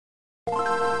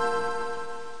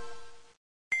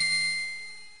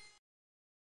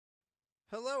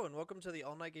Hello and welcome to the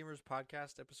All Night Gamers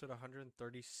Podcast, episode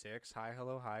 136. Hi,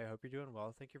 hello, hi. I hope you're doing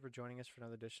well. Thank you for joining us for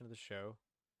another edition of the show.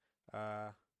 Uh,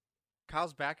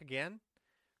 Kyle's back again.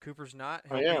 Cooper's not.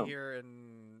 I He'll be am. here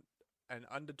in an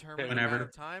undetermined amount of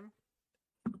Whenever. time.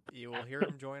 You will hear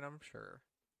him join, I'm sure.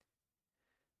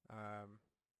 Um,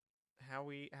 how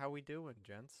we doing,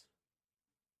 gents?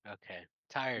 Okay.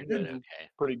 Tired, but Doing okay.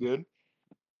 pretty good.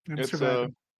 I'm It's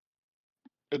surviving.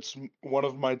 it's one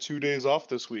of my 2 days off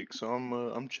this week, so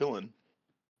I'm chilling.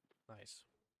 Nice.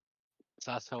 It's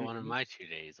also one of Mhm. my 2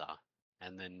 days off.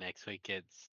 And then next week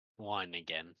it's one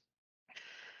again.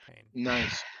 Pain.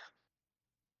 Nice.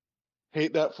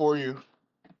 Hate that for you.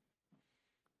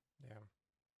 Yeah.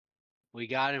 We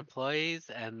got employees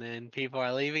and then people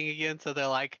are leaving again, so they're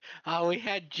like, oh, we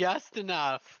had just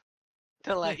enough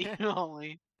to let you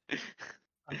only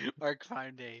work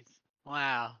 5 days.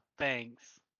 Wow,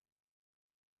 thanks.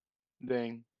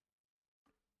 Dang.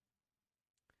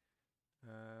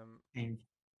 And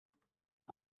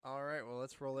All right, well,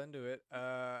 let's roll into it.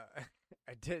 I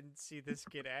didn't see this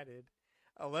get added.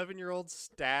 11-year-old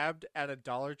stabbed at a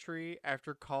Dollar Tree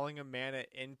after calling a man an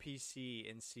NPC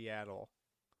in Seattle.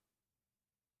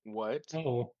 What?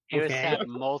 oh, He was okay. stabbed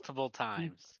multiple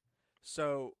times.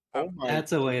 So Oh my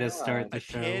That's a way to God. start the a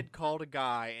show. kid called a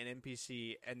guy an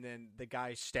NPC, and then the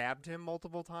guy stabbed him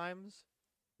multiple times.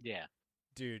 Yeah.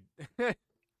 Dude,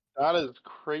 That is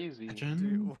crazy.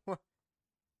 dude,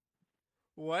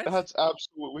 what? That's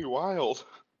absolutely wild.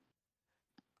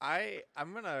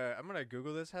 I'm gonna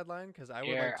Google this headline because I would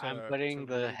Here, like to. I'm putting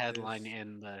to the read headline this.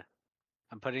 in the.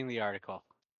 I'm putting the article.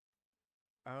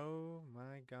 Oh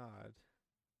my god.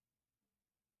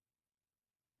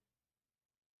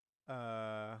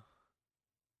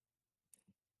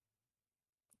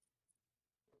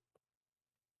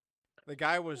 The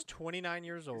guy was 29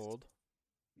 years old.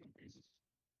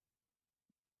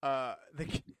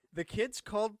 The kids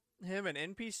called him an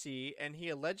NPC, and he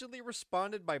allegedly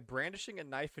responded by brandishing a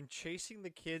knife and chasing the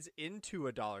kids into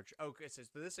a Dollar Tree. Okay, so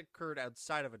this occurred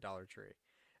outside of a Dollar Tree,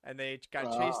 and they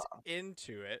got chased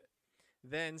into it,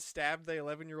 then stabbed the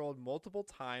 11-year-old multiple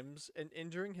times and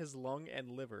injuring his lung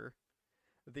and liver.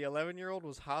 The 11-year-old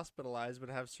was hospitalized but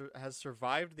has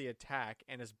survived the attack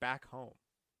and is back home.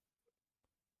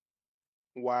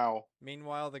 Wow.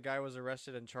 Meanwhile, the guy was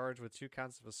arrested and charged with 2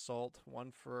 counts of assault,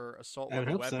 one for assault I with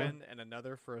would a hope so. weapon and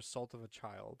another for assault of a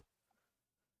child.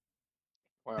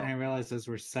 Wow. I didn't realize those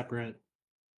were separate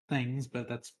things, but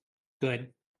that's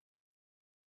good.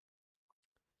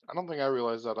 I don't think I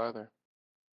realized that either.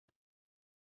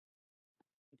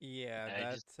 Yeah,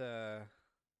 I just-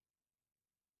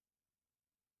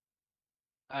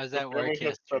 I was The at family work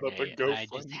has set up a yesterday, and I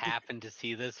just GoFundMe. happened to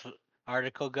see this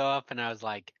article go up, and I was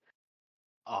like,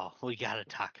 "Oh, we gotta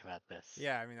talk about this."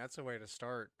 yeah, I mean that's a way to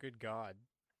start. Good God.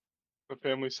 The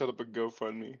family set up a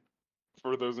GoFundMe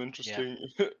for those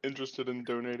interested in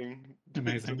donating to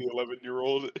Amazing. the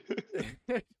 11-year-old.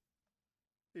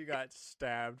 You got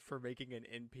stabbed for making an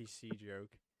NPC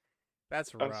joke.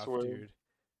 That's I rough, swear. dude.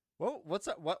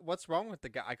 What's wrong with the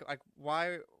guy? Like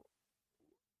why?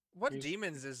 What He's-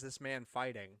 demons is this man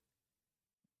fighting?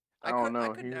 I don't know. I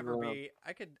could He's, never be.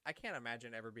 I can't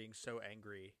imagine ever being so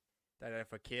angry that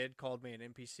if a kid called me an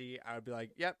NPC, I would be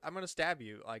like, "Yep, I'm gonna stab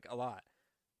you like a lot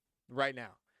right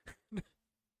now."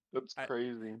 That's I-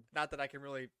 crazy. Not that I can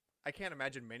really. I can't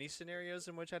imagine many scenarios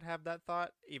in which I'd have that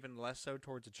thought, even less so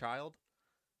towards a child.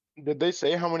 Did they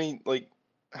say how many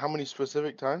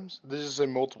specific times? They just say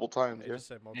multiple times, They yeah? just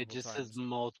said multiple It just times. says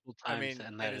multiple I times, mean,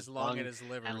 and in that his is lung lung and his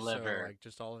liver, and so liver. like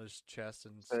just all in his chest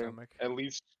and Say stomach. at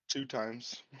least 2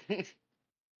 times.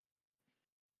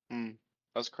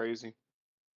 That's crazy.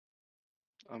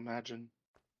 Imagine.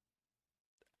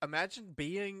 Imagine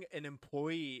being an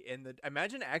employee in the.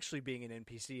 Imagine actually being an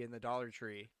NPC in the Dollar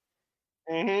Tree,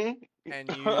 Mm-hmm.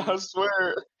 and I you.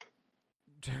 swear.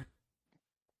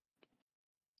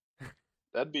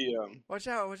 That'd be Watch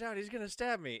out! Watch out! He's gonna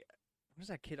stab me. What is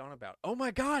that kid on about? Oh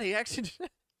my God! He actually.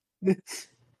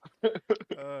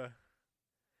 uh.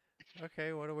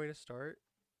 Okay, what a way to start.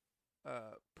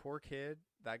 Poor kid.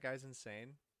 That guy's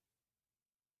insane.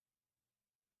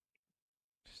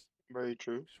 very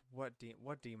true. What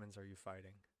demons are you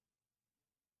fighting?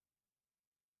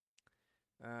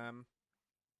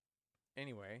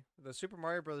 Anyway, the Super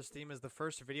Mario Bros. Theme is the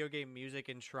first video game music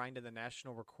enshrined in the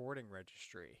National Recording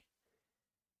Registry.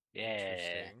 Yeah.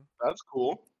 Interesting. That's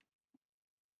cool.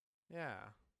 Yeah.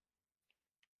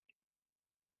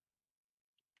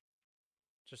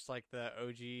 Just like the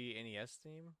OG NES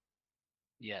theme?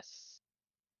 Yes.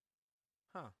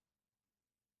 Huh.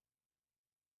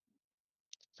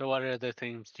 So, what other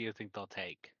themes do you think they'll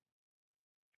take?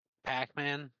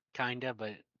 Pac-Man? kinda,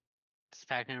 but does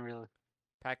Pac-Man really?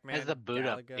 Pac-Man, Has the boot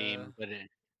up Galaga. theme, but it.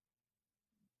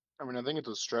 I mean, I think it's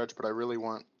a stretch, but I really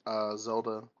want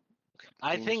Zelda.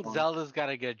 I theme think song. Zelda's got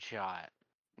a good shot.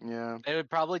 Yeah, They would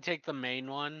probably take the main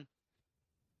one.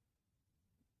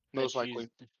 most that's likely.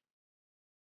 used-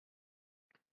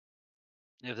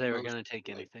 If they were Most gonna take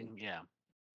likely. anything, yeah.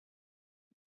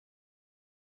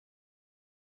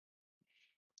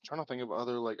 Trying to think of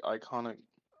other like iconic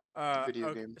video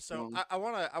Okay, game so songs. I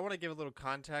wanna give a little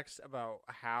context about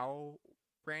how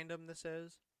random this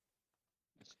is.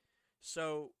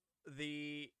 So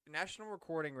the National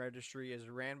Recording Registry is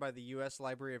ran by the U.S.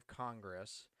 Library of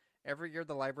Congress. Every year,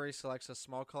 the library selects a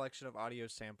small collection of audio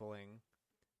sampling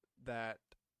that,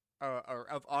 or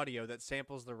of audio that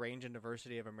samples the range and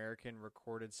diversity of American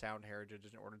recorded sound heritage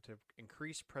in order to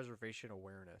increase preservation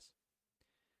awareness.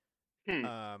 Hmm.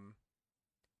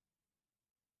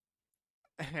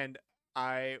 And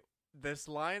this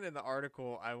line in the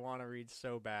article I want to read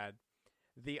so bad.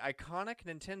 The iconic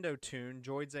Nintendo tune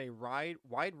joins a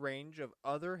wide range of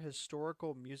other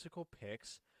historical musical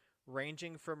picks,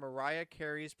 ranging from Mariah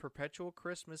Carey's Perpetual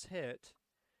Christmas hit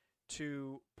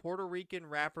to Puerto Rican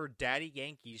rapper Daddy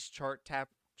Yankee's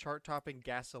chart-topping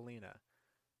Gasolina.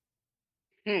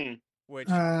 Which,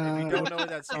 if you don't know what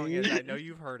that song is, I know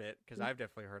you've heard it because I've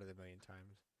definitely heard it a million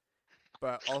times.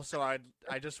 But also, I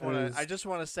just want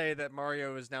to say that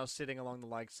Mario is now sitting along the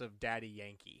likes of Daddy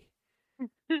Yankee.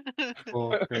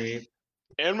 Cool, great.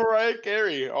 And Mariah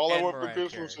Carey. All I And want for Mariah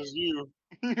Christmas Carey. is you.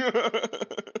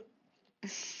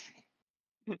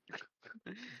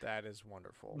 That is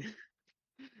wonderful.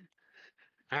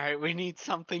 All right, we need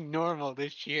something normal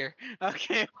this year.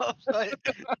 Okay, well, but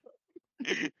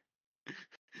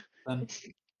Then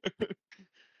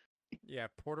Yeah,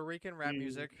 Puerto Rican rap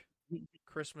music,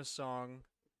 Christmas song,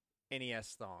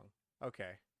 NES song.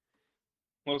 Okay,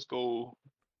 Let's go.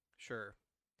 sure.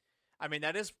 I mean,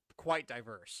 that is quite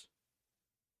diverse,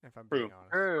 if I'm True. being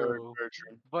honest. Very, true, very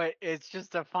true. but it's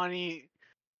just a funny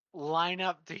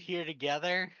lineup to hear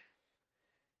together.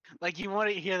 Like you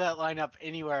wouldn't hear that lineup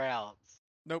anywhere else.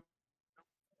 Nope.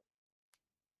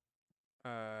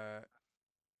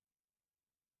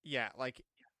 Yeah, like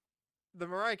the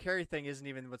Mariah Carey thing isn't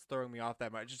even what's throwing me off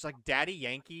that much. It's like Daddy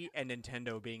Yankee and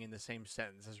Nintendo being in the same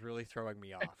sentence is really throwing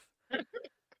me off.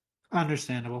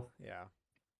 understandable. Yeah.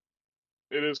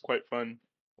 It is quite fun.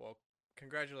 Well,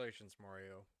 congratulations,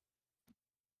 Mario.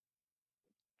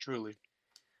 Truly.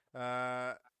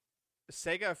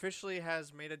 Sega officially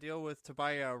has made a deal to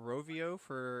buy Rovio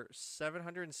for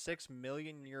 706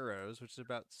 million euros, which is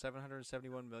about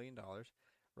 $771 million.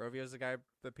 Rovio is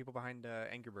the people behind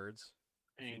Angry Birds,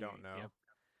 if you don't know. Yep.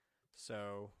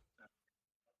 So,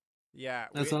 yeah.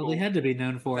 That's all they had to be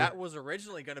known for. That was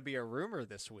originally going to be a rumor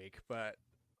this week, but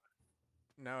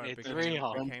no, it It's became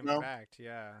real. No. fact,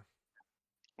 yeah.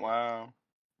 Wow.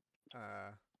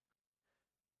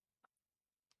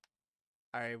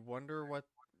 I wonder what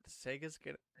Sega's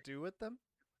going to do with them?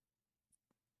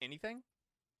 Anything?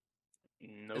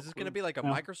 No Is this clue. going to be like a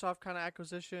No. Microsoft kind of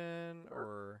acquisition,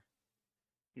 or?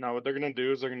 No, what they're gonna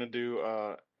do is they're gonna do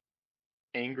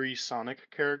angry Sonic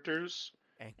characters,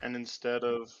 and instead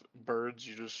of birds,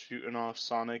 you're just shooting off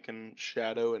Sonic and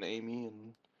Shadow and Amy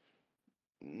and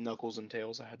Knuckles and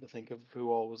Tails. I had to think of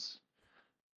who all was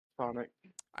Sonic.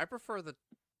 I prefer the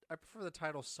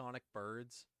title Sonic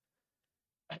Birds.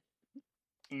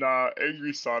 Nah,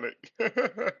 angry Sonic.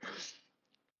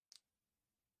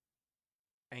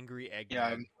 Angry Eggman. Yeah, I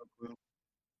have no clue.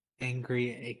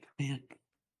 Angry Eggman.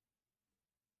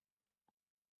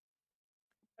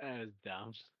 That was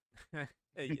dumb.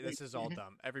 This is all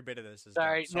dumb. Every bit of this is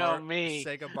Sorry, dumb. no, me.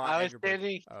 Sega bought I was Angry Birds.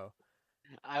 thinking. Oh.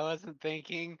 I wasn't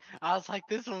thinking. I was like,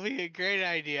 this will be a great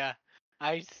idea.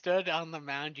 I stood on the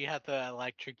mound. You had the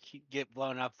electric get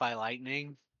blown up by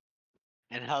lightning,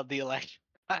 and held the electric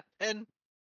weapon.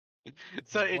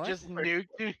 So it What? just nuked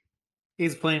me.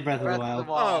 He's playing Breath of the Breath of Wild.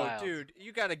 the Oh, Wild. dude,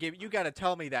 you gotta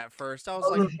tell me that first. I I was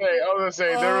like, was gonna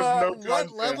say there was no what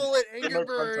content. level at There's Angry no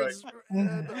Birds?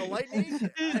 A lightning?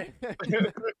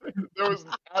 There was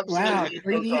Wow, absolutely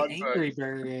 3D no Angry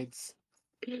context.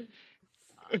 Birds.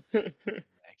 I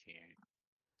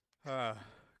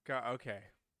can't. Okay.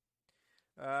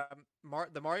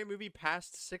 The Mario movie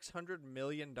passed $600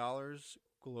 million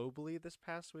globally this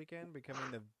past weekend, becoming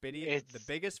the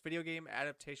biggest video game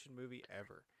adaptation movie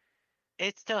ever.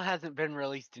 It still hasn't been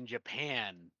released in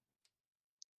Japan.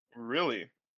 Really?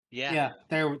 Yeah. Yeah,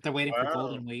 they're waiting for Wow.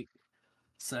 Golden Week.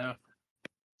 So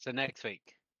next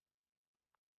week.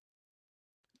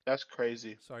 That's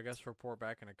crazy. So I guess report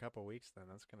back in a couple weeks then.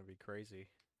 That's going to be crazy.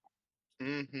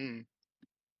 Mm-hmm.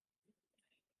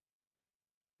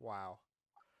 Wow.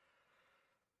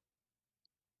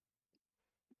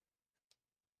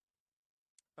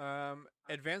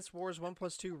 Advanced Wars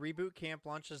 1+2 Reboot Camp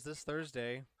launches this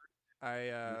Thursday. I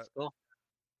That's cool.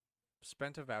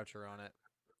 spent a voucher on it.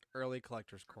 Early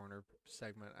Collector's Corner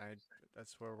segment.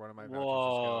 That's where one of my vouchers is going.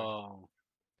 Whoa.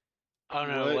 Oh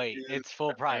no, What wait. is It's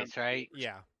full price, right?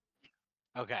 Yeah.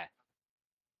 Okay.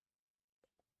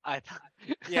 I thought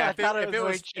Yeah, I thought it was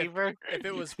way cheaper. If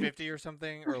it was 50 or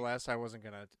something or less, I wasn't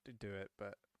gonna do it.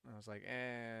 But I was like,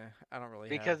 I don't really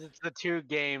Because it's the 2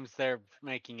 games, they're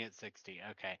making it 60.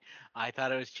 Okay. I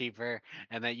thought it was cheaper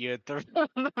and that you had thrown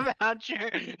the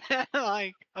voucher at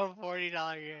like a $40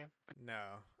 game. No,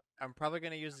 I'm probably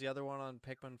gonna use the other one on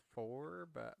Pikmin 4,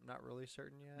 but I'm not really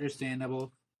certain yet.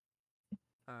 Understandable.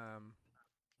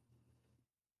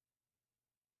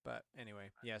 But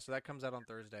anyway, yeah. So that comes out on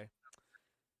Thursday.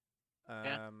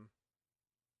 Yeah.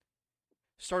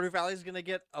 Stardew Valley is gonna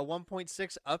get a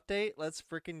 1.6 update. Let's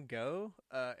freaking go!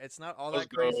 It's not all Let's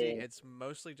that crazy. go. It's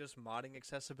mostly just modding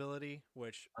accessibility,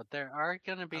 which But there are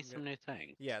gonna be I'm some new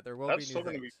things yeah, there will That's be still new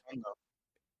gonna things. be fun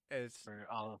though. It's for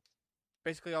all.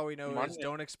 basically all we know is Modding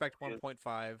don't expect is-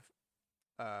 1.5,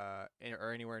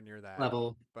 or anywhere near that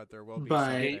Level. but there will be But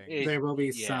some It- things. there will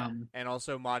be yeah. some. And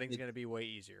also modding's going to be way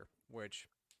easier, which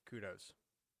kudos.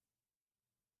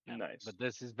 Yeah, Nice. But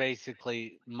this is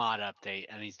basically mod update,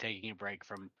 and he's taking a break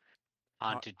from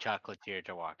Haunted Chocolatier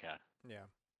to Waka. Yeah.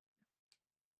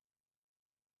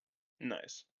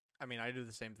 Nice. I mean, I do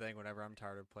the same thing whenever I'm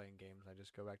tired of playing games. I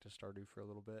just go back to Stardew for a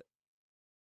little bit.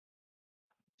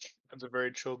 It's a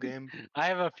very chill game. I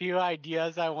have a few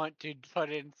ideas I want to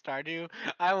put in Stardew.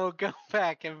 I will go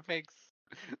back and fix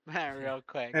that real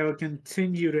quick. I will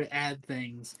continue to add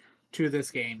things to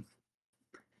this game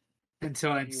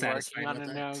until I'm You satisfied working on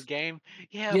with a it. new game?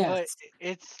 Yeah, Yes. but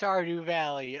it's Stardew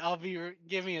Valley.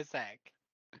 Give me a sec.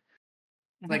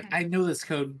 Like, I know this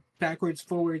code backwards,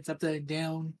 forwards, upside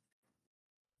down.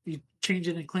 You change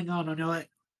it in Klingon, I know it.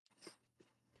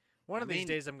 One I of these mean-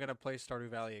 days I'm going to play Stardew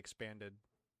Valley Expanded.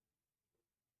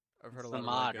 I've heard It's a the lot of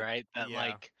mod, really good, right? That yeah,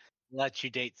 like lets you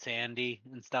date Sandy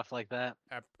and stuff like that.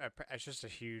 it's just a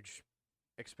huge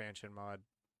expansion mod.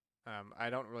 I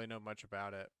don't really know much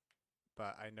about it,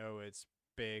 but I know it's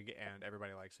big and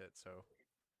everybody likes it, so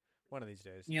one of these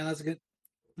days. Yeah, that's good.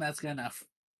 That's good enough.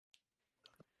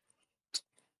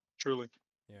 Truly.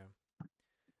 Yeah.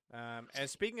 And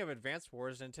speaking of Advanced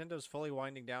Wars, Nintendo's fully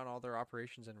winding down all their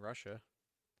operations in Russia.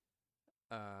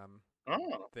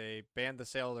 Oh. They banned the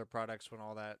sale of their products when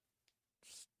all that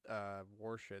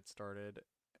war shit started.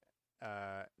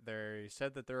 They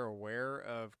said that they're aware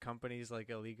of companies like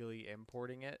illegally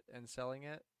importing it and selling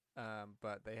it,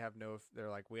 but they have no. They're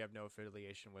like, we have no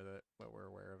affiliation with it, but we're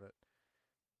aware of it.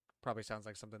 Probably sounds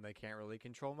like something they can't really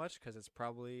control much because it's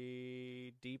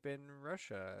probably deep in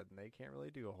Russia and they can't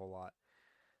really do a whole lot.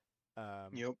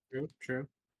 Yep. True.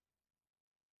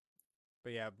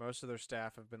 But yeah, most of their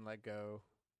staff have been let go.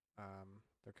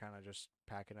 They're kind of just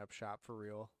packing up shop for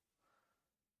real,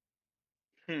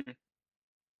 which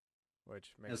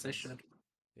makes As they sense. should.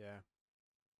 Yeah.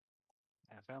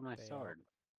 I found my They are. sword.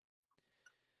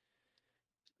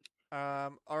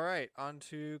 All right, on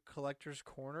to Collector's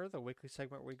Corner, the weekly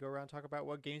segment where we go around and talk about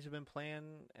what games you've been playing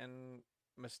and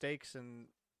mistakes and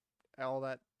all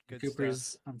that good Cooper's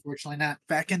stuff. unfortunately not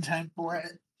back in time for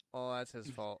it. Oh, that's his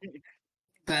fault.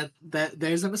 That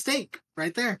there's a mistake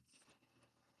right there.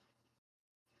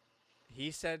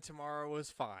 He said tomorrow was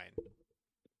fine.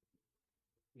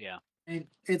 Yeah. And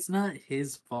it's not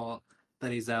his fault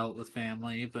that he's out with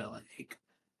family, but like,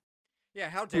 Yeah,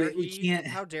 how dare We he? can't-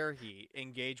 How dare he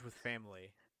engage with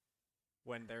family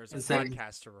when there's a Is that-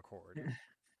 podcast to record?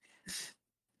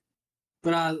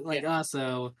 but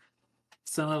also,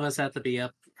 some of us have to be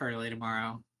up early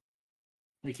tomorrow.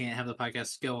 We can't have the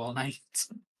podcast go all night.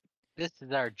 This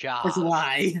is our job. That's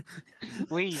why.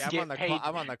 We Yeah, get paid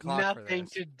I'm on the clock for nothing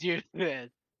this. to do this.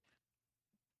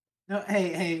 No,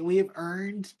 hey, we've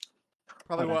earned.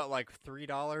 Probably Hold on. what, like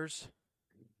 $3?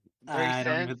 I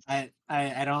don't cents? even.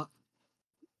 I don't.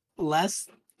 Less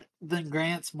than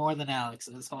Grant's, more than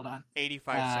Alex's. Hold on.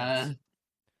 85 cents.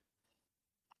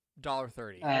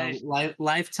 $1.30.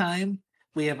 Lifetime.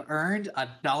 We have earned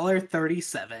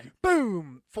 $1.37.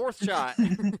 Boom! Fourth shot.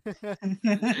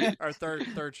 Or third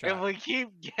If shot. we keep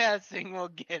guessing, we'll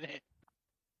get it.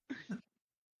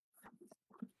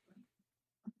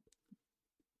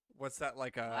 What's that,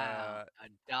 like Wow,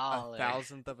 a $1.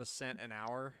 thousandth of a cent an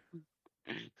hour?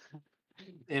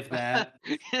 If that.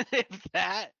 If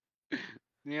that,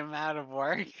 the amount of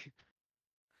work.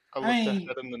 I looked I mean-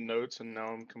 ahead in the notes and now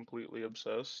I'm completely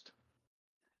obsessed.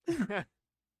 All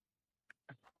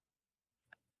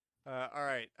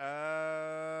right.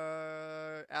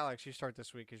 Alex, you start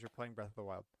this week because you're playing Breath of the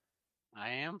Wild. I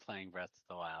am playing Breath of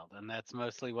the Wild, and that's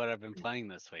mostly what I've been playing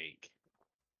this week.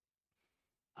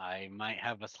 I might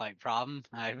have a slight problem.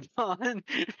 I've fallen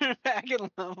back in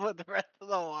love with Breath of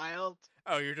the Wild.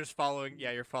 Oh, you're just following.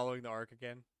 Yeah, you're following the arc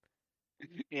again.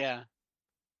 Yeah.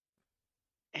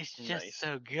 It's just Nice.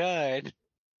 so good.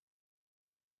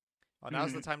 Well,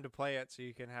 now's the time to play it, so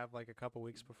you can have like a couple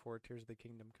weeks before Tears of the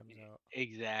Kingdom comes out.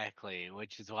 Exactly,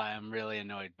 which is why I'm really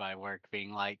annoyed by work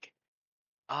being like,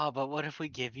 oh, but what if we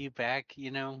give you back,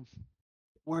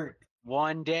 Work.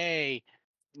 one day?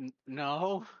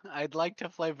 No, I'd like to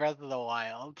play Breath of the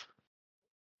Wild.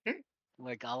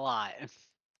 Like, a lot.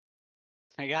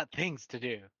 I got things to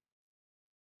do.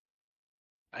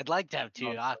 I'd like to have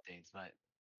 2 off days, but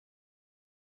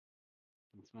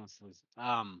it's mostly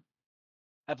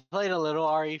I played a little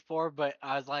RE4, but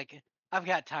I was like, I've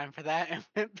got time for that, and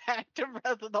went back to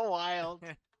Breath of the Wild.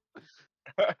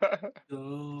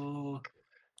 Oh,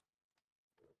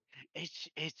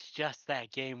 It's just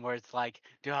that game where it's like,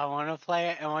 do I want to play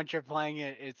it? And once you're playing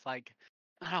it, it's like,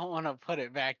 I don't want to put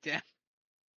it back down.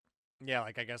 Yeah,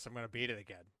 like I guess I'm gonna beat it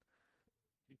again.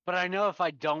 But I know if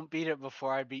I don't beat it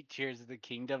before I beat Tears of the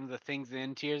Kingdom, the things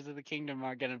in Tears of the Kingdom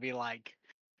are gonna be like,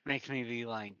 make me be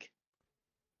like,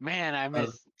 man, I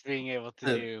miss being able to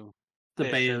do the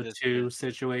this Bayo and this. 2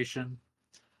 situation.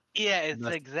 Yeah, it's The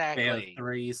Bayo exactly.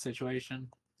 3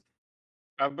 situation.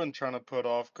 I've been trying to put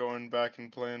off going back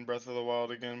and playing Breath of the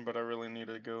Wild again, but I really need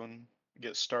to go and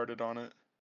get started on it.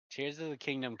 Tears of the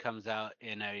Kingdom comes out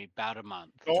in about a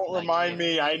month. Don't Like, remind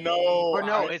me. I know. Or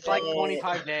no, I it's like know.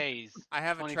 25 days. I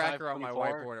have a 25, tracker on my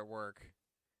 24. whiteboard at work.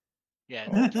 Yeah,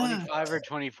 it's 25 or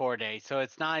 24 days, so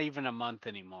it's not even a month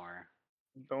anymore.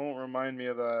 Don't remind me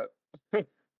of that.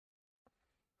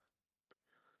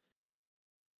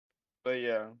 But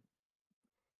yeah.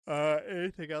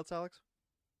 Anything else, Alex?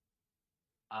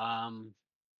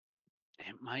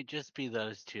 It might just be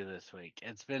those 2 this week.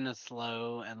 It's been a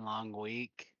slow and long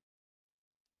week.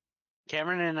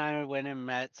 Cameron and I went and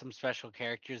met some special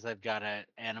characters I've got at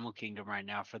Animal Kingdom right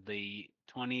now for the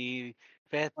 25th,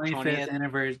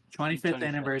 20th, 25th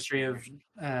anniversary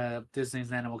of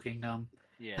Disney's Animal Kingdom.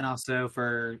 Yeah. And also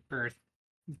for Earth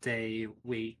Day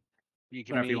week. You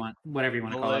can Whatever meet you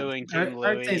want to call Baloo it. and King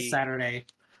Earth Day Louie, Saturday.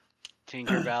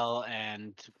 Tinkerbell,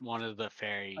 and one of the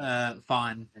fairies.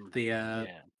 Fawn, the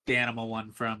Yeah. the animal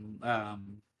one from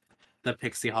the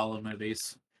Pixie Hollow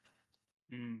movies.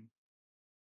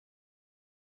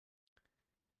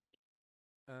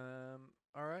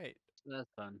 All right. That's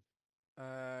fun.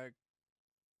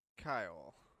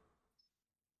 Kyle.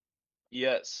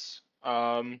 Yes.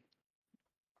 I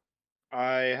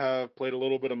have played a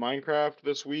little bit of Minecraft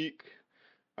this week.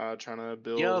 Trying to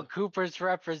build. Yo, Cooper's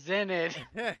represented.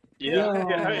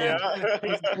 Yeah.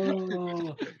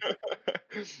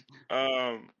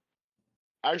 Oh.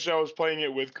 Actually, I was playing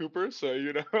it with Cooper, so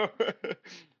yeah,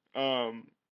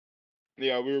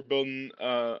 we were building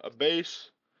a base,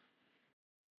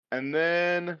 and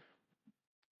then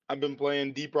I've been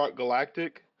playing Deep Rock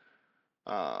Galactic.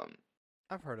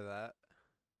 I've heard of that.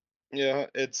 Yeah,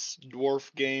 it's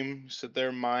dwarf game. Sit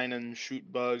there, mine, and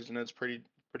shoot bugs, and it's pretty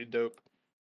dope.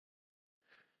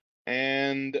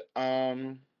 And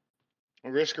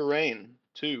Risk of Rain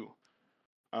too.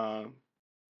 I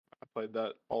played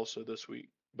that also this week,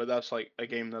 but that's like a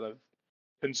game that I've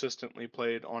consistently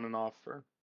played on and off for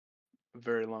a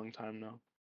very long time now.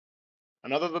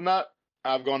 And other than that,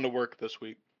 I've gone to work this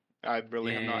week. I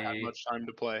really have not had Yay. much time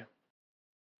to play.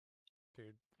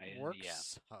 Dude, Yeah, work yeah.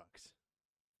 sucks.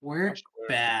 We're swear.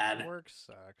 bad. Work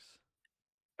sucks.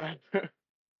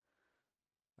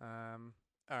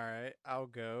 All right, I'll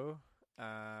go.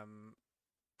 I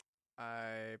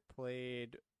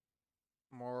played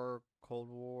more Cold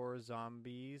War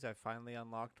Zombies. I finally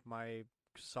unlocked my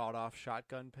sawed-off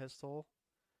shotgun pistol.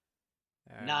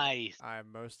 And Nice.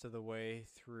 I'm most of the way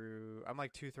through. I'm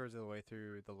like 2/3 of the way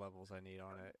through the levels I need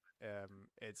on it.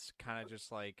 It's kind of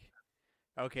just like,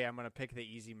 okay, I'm gonna pick the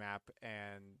easy map,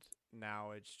 and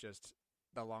now it's just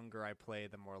the longer I play,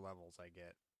 the more levels I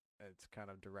get. It's kind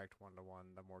of direct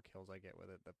 1-to-1. The more kills I get with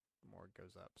it, the more it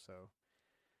goes up. So,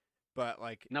 but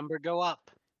like, Number go up.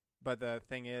 but the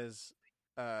thing is,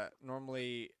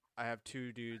 normally I have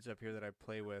 2 dudes up here that I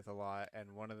play with a lot,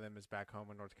 and one of them is back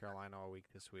home in North Carolina all week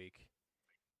this week,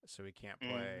 so we can't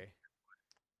play.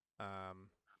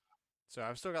 So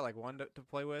I've still got like one to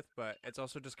play with, but it's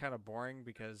also just kind of boring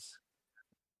because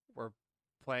we're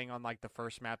playing on like the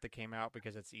first map that came out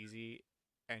because it's easy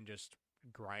and just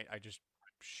grind. I just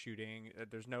shooting.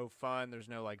 There's no fun. There's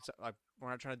no like we're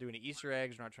not trying to do any Easter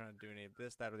eggs. We're not trying to do any of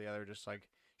this, that, or the other. Just like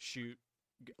shoot,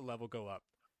 level go up,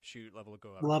 shoot, level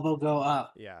go up. Level go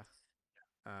up. Yeah.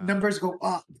 Numbers go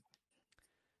up.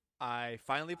 I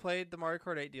finally played the Mario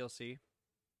Kart 8 DLC.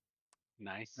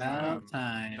 Nice. About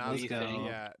time. Not, Let's you go. think?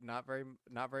 Yeah, not very.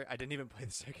 I didn't even play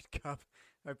the second cup.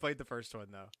 I played the first one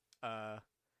though.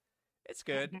 It's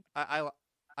good. I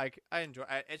enjoy.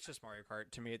 It's just Mario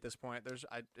Kart to me at this point.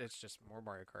 It's just more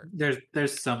Mario Kart.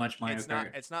 There's so much Mario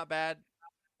Kart. It's not bad.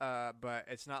 But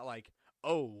it's not like,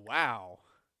 oh wow,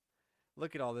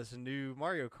 look at all this new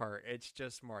Mario Kart. It's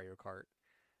just Mario Kart.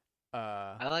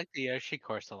 I like the Yoshi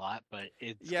course a lot, but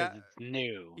it's because Yeah. it's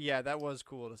new. Yeah, that was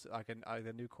cool. To see.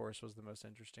 The new course was the most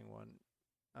interesting one.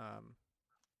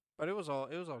 But it was all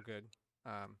good.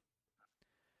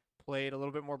 Played a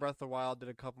little bit more Breath of the Wild. Did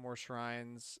a couple more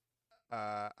shrines.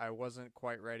 I wasn't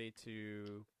quite ready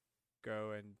to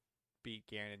go and beat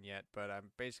Ganon yet, but I'm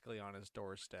basically on his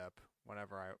doorstep.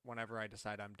 Whenever I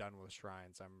decide I'm done with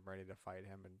shrines, I'm ready to fight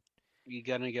him. And You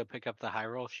gonna go pick up the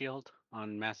Hyrule Shield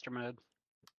on Master Mode?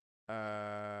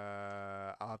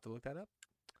 I'll have to look that up.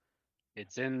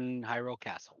 It's in Hyrule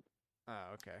Castle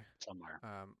Oh, okay. somewhere.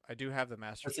 I do have the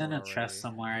Master It's Sword in a already. chest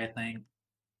somewhere, I think.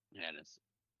 Yeah, it is.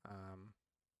 Um,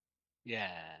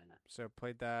 Yeah. so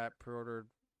played that, pre-ordered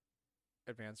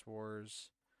Advance Wars.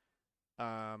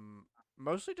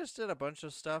 Mostly just did a bunch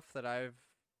of stuff that I've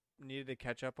needed to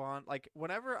catch up on. Like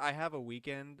whenever I have a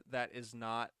weekend that is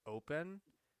not open,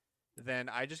 then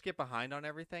I just get behind on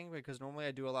everything because normally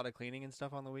I do a lot of cleaning and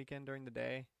stuff on the weekend during the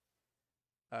day.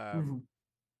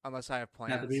 Unless I have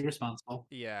plans. Have to be responsible.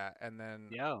 Yeah, and then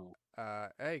Yo.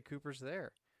 hey, Cooper's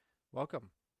there. Welcome.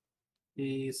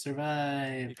 He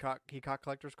survived. He caught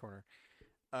Collector's Corner.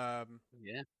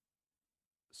 Yeah.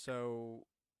 So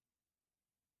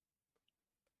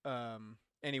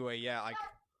anyway, yeah, like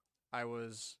I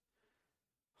was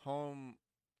home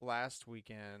last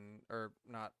weekend or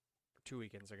not 2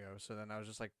 weekends ago. So then I was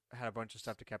just like had a bunch of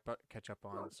stuff to catch up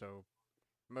on. So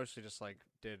mostly just like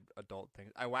did adult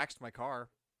things. I waxed my car.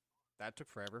 That took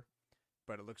forever,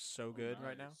 but it looks so good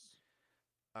right now.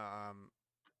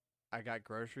 I got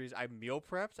groceries. I meal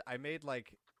prepped. I made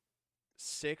like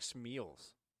 6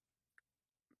 meals.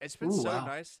 It's been so wow.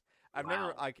 nice. I've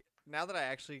never like now that I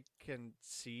actually can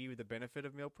see the benefit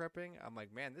of meal prepping. I'm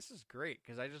like, man, this is great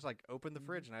because I just like open the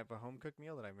fridge and I have a home cooked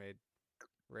meal that I made,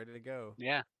 ready to go.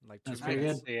 Yeah. In like 2 That's I pretty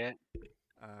minutes. good. see it.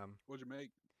 What'd you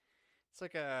make? It's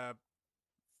like a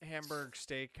hamburger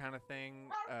steak kind of thing.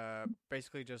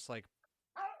 Basically just like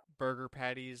burger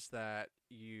patties that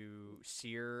you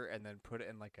sear and then put it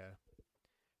in like a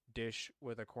dish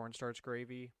with a cornstarch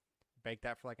gravy. Bake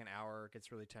that for like an hour. It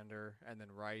gets really tender, and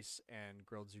then rice and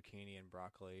grilled zucchini and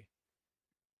broccoli.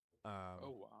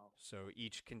 Oh wow. So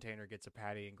each container gets a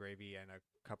patty and gravy and a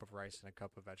cup of rice and a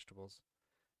cup of vegetables,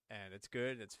 and it's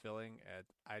good. It's filling. And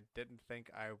I didn't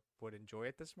think I would enjoy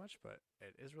it this much, but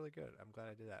it is really good. I'm glad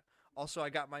I did that. Also,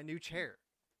 I got my new chair.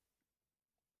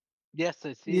 Yes,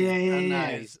 I see. Yeah, it. yeah, How yeah.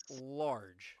 It nice. is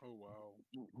large. Oh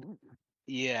wow.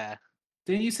 Yeah.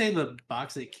 Didn't you say the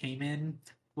box it came in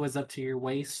was up to your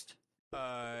waist?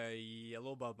 Yeah, a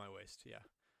little above my waist. Yeah.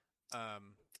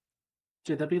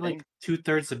 Dude, that'd be like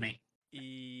 2/3 of me.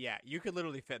 Yeah, you could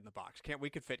literally fit in the box. We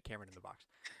could fit Cameron in the box.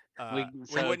 We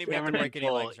we wouldn't even have to Cameron break and any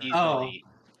Joel legs or anything. easily.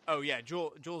 Oh yeah,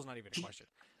 Joel's not even a question.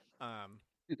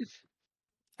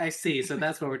 I see. So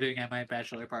that's what we're doing at my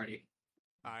bachelor party.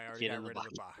 I already Get got in the rid of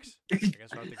the box. box. I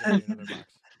guess I'll have to get you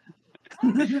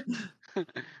another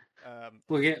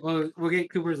box. We'll get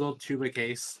Cooper's old tuba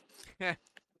case.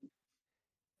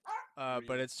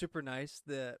 But it's super nice.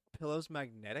 The pillow's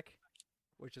magnetic,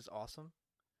 which is awesome.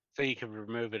 So you can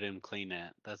remove it and clean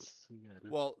it. That's good.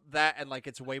 Well, that and like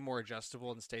it's way more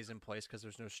adjustable and stays in place because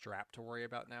there's no strap to worry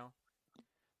about now.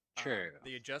 True.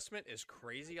 The adjustment is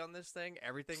crazy on this thing.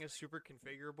 Everything is super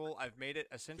configurable. I've made it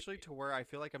essentially to where I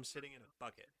feel like I'm sitting in a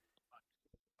bucket.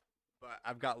 But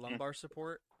I've got lumbar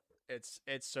support. It's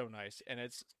so nice, and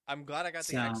I'm glad I got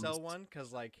the XL one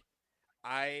because like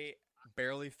I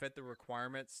barely fit the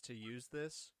requirements to use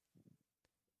this.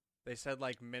 They said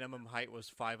like minimum height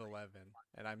was 5'11",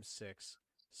 and I'm 6,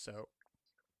 so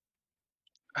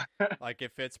like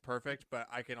it fits perfect. But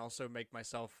I can also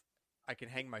I can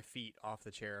hang my feet off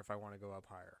the chair if I want to go up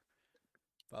higher.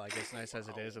 But like it's nice as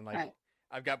it is, and like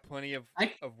I've got plenty of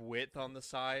width on the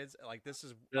sides. Like this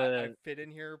is I fit in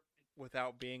here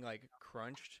without being like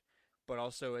crunched, but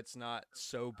also it's not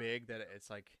so big that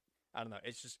it's like I don't know.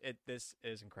 It's just this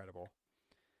is incredible.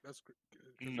 That's good.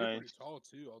 Nice. You're pretty tall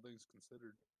too, all things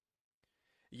considered.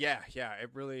 Yeah, it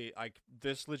really like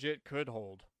this legit could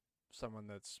hold someone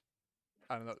that's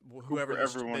I don't know whoever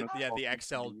the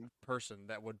XL person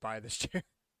that would buy this chair.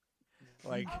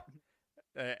 Like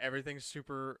everything's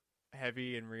super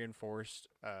heavy and reinforced,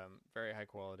 very high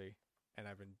quality, and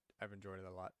I've enjoyed it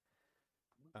a lot.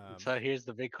 So here's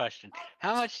the big question: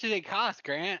 how much did it cost,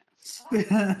 Grant?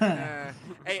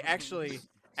 Hey, actually,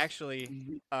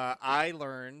 I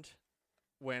learned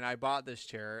when I bought this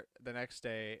chair. The next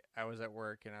day, I was at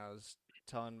work and I was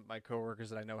telling my coworkers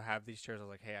that I know have these chairs. I was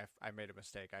like, "Hey, I made a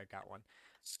mistake. I got one,"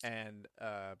 and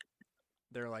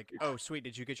they're like, "Oh, sweet.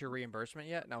 Did you get your reimbursement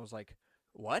yet?" And I was like,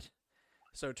 "What?"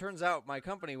 So it turns out my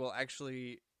company will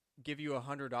actually give you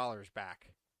 $100 back.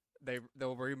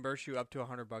 They'll reimburse you up to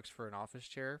 $100 for an office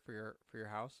chair for your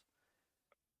house.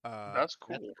 That's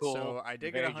cool. That's cool. So I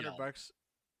did get Very $100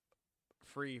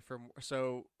 free from.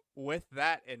 So with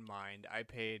that in mind, I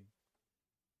paid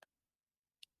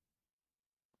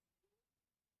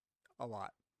a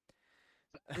lot.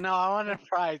 No, I want a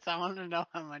price. I want to know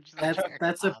how much That's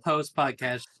a cost. post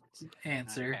podcast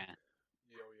answer. Okay.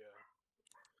 Yo,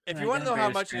 If I you want to gotta know how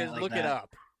embarrass much it Grant is, like look it that.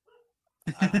 up.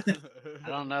 yeah. I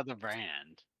don't know the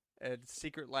brand. It's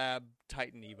Secret Lab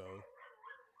Titan Evo.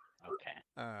 Okay.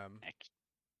 Next.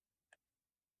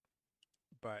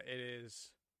 But it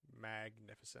is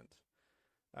magnificent.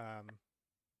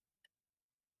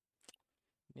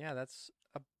 Yeah, that's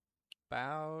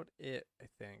about it, I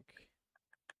think.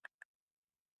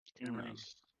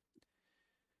 Nice.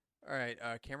 All right,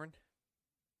 Cameron.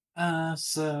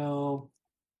 So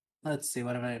let's see.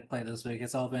 What have I played this week?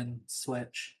 It's all been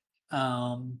Switch. Did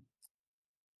I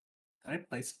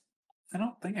play? I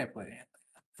don't think I played anything.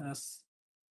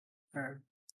 Or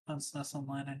on SNES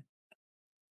Online.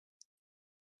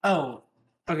 Oh,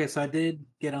 okay. So I did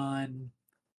get on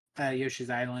Yoshi's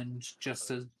Island just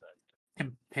to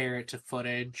compare it to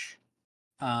footage.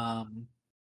 I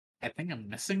think I'm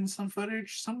missing some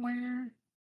footage somewhere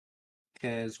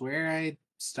because where I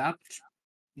stopped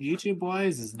YouTube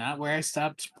wise is not where I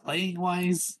stopped playing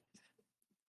wise.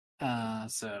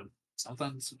 So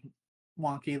something's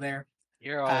wonky there.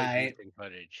 You're always missing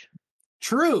footage.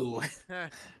 True.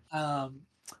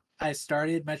 I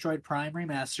started Metroid Prime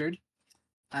Remastered.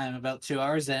 I'm about 2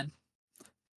 hours in.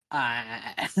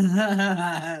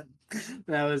 It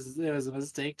was a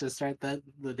mistake to start that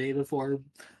the day before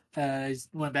I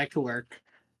went back to work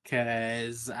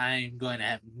because I'm going to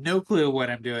have no clue what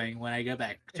I'm doing when I go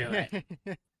back to it.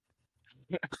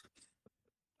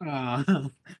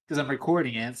 Because I'm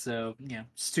recording it, so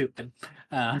stupid.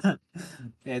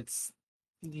 It's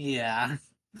yeah.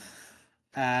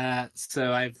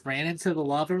 So I've ran into the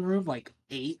lava room like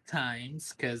 8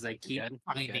 times because I keep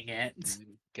finding it.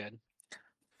 Good.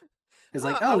 It's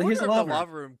like, I oh, wonder here's a if lava the room.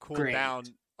 lava room cooled Great. down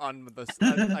on the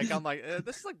like. I'm like,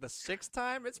 this is like the 6th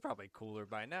time. It's probably cooler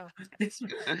by now.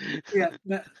 Yeah,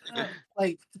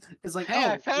 like it's like, Hey, oh,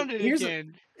 I found it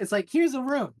again. It's like, here's a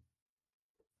room.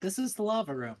 This is the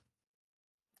lava room.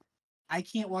 I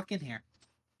can't walk in here.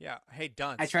 Yeah. Hey,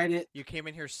 Dunce. I tried it. You came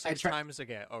in here 6 times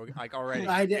again. Oh, like already.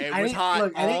 I was hot.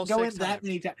 Look, I didn't go in times. that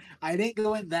many times. I didn't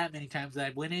go in that many times.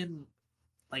 I went in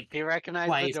like He recognized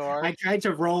twice. the door. I tried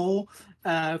to roll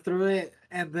through it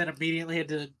and then immediately had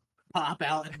to pop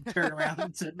out and turn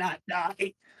around to not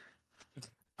die.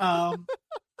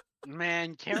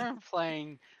 Man, Cameron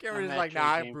playing Cameron is a like, Metroid nah,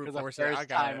 I game brute for the force it. I first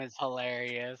got time it. is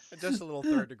hilarious. Just a little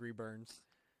 3rd-degree burns.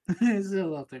 It's a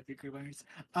little 50 burns.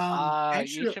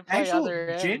 You should play Other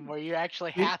M where you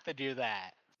actually have to do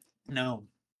that. No.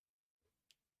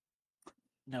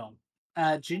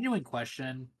 Genuine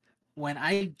question. When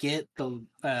I get the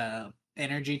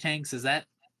energy tanks, is that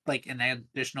like an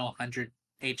additional 100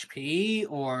 HP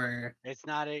or? It's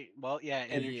not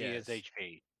energy is Yes.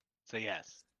 HP. So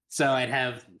yes. So I'd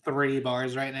have 3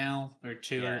 bars right now or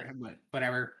 2 Yeah. or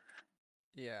whatever.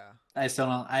 Yeah. I still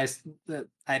don't.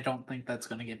 I don't think that's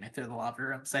going to get me through the lava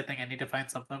rooms. I think I need to find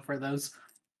something for those.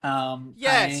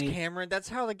 Yes, Cameron, that's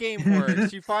how the game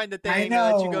works. You find the thing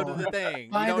that lets you go to the thing.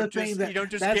 You don't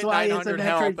just get 900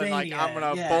 help and like, I'm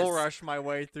gonna bull rush my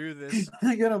way through this.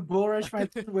 I'm gonna bull rush my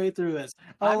way through this.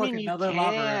 Oh, I look, mean, you another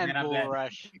lava room, can and I'm bull dead.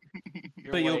 rush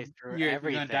your But way through you're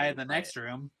everything. gonna die in the next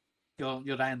room.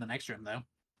 You'll die in the next room though.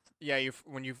 Yeah,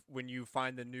 when you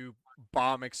find the new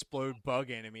bomb explode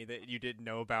bug enemy that you didn't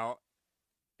know about,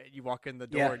 you walk in the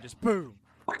door and just boom,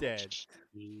 dead.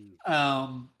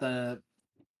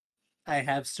 I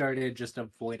have started just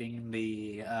avoiding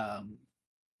the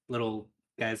little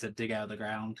guys that dig out of the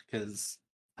ground because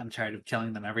I'm tired of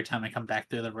killing them every time I come back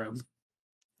through the room,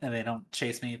 and they don't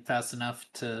chase me fast enough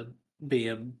to be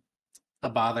a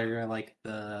bother. Like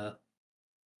I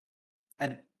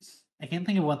can't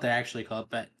think of what they're actually called,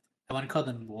 but I want to call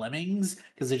them lemmings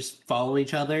because they just follow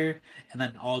each other and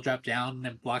then all drop down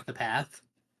and block the path.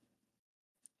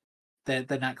 They're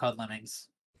not called lemmings.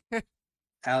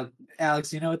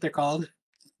 Alex, you know what they're called?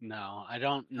 No, I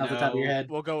don't know. Off the top of your head,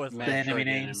 We'll go with the enemy Metroid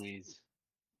names. enemies.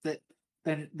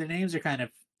 The names are kind of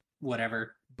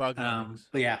whatever. Bug lemmings.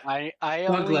 But yeah, I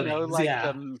Bug only know Lemmings, like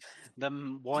yeah.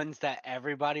 the ones that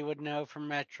everybody would know from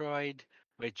Metroid,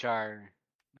 which are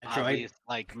Metroid. obvious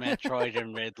like Metroid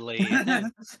and Ridley,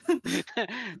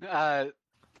 uh,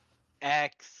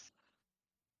 X,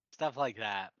 stuff like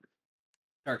that.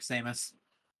 Dark Samus.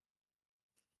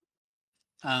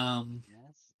 Yes.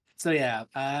 So yeah,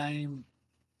 I've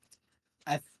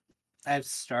I've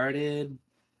started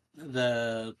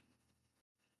the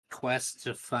quest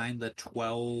to find the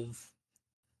 12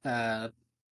 uh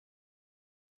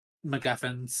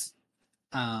MacGuffins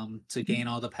to gain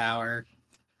all the power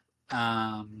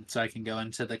so I can go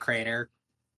into the crater.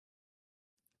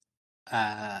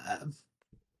 Uh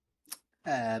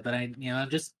but I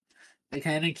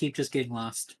kind of keep just getting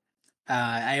lost.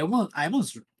 I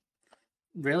almost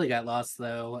really got lost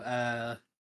though.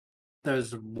 There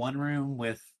was one room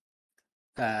with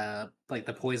like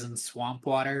the poison swamp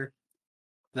water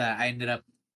that I ended up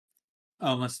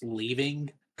almost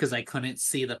leaving because I couldn't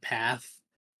see the path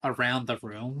around the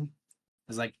room. I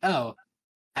was like, oh,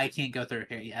 I can't go through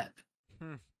here yet.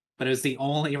 Hmm. But it was the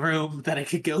only room that I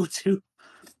could go to.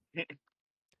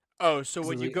 Oh, so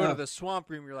when you Like, go to oh. the swamp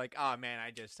room, you're like, oh man,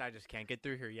 I just can't get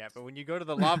through here yet. But when you go to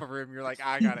the lava room, you're like,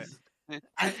 I got it.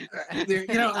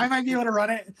 I might be able to run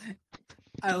it.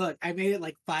 I made it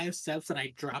like 5 steps and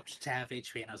I dropped to half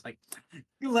HP and I was like,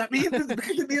 you let me in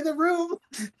the room.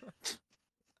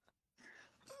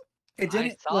 It I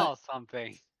didn't saw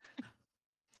something.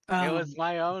 It was um,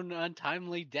 my own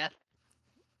untimely death.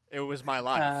 It was my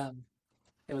life.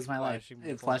 it was my life. Flashing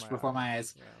It before flashed before my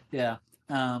eyes. Yeah.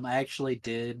 Yeah. I actually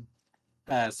did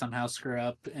somehow screw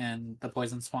up in the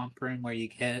poison swamp room where you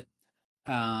get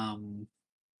um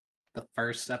the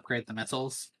first upgrade the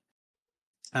missiles.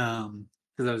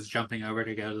 Because I was jumping over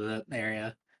to go to the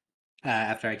area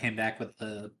after I came back with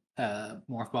the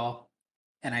morph ball,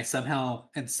 and I somehow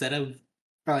instead of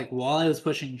or like while I was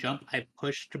pushing jump, I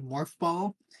pushed morph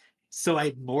ball, so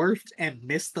I morphed and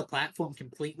missed the platform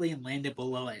completely and landed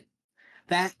below it.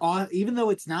 That even though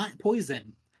it's not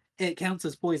poison, it counts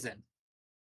as poison.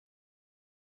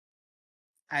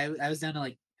 I was down to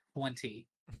like 20,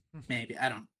 maybe. I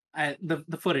don't.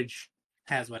 The footage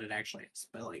has what it actually is,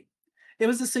 but like it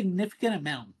was a significant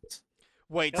amount.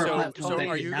 Wait, For a so platform that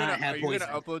are did you not gonna have poison.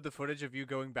 upload the footage of you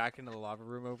going back into the lava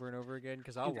room over and over again?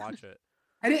 Because I'll watch it.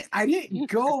 I didn't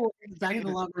go back in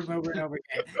the locker room over and over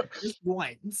again. Just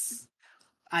once.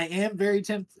 I am very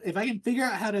tempted. If I can figure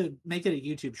out how to make it a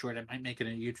YouTube short, I might make it a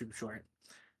YouTube short.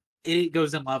 It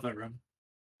goes in lava room.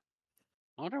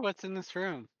 I wonder what's in this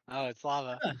room. Oh, it's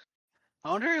lava. Huh.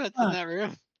 I wonder what's in that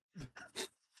room.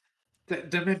 The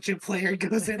Dimension player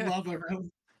goes in lava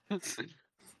room.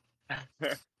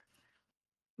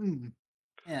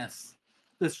 Yes.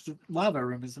 This lava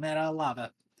room is made out of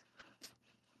lava.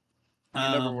 You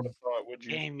never would have thought, would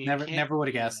you? Game, you Never can't would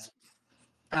have do guessed.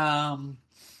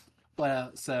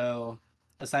 So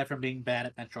aside from being bad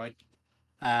at Metroid,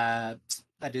 I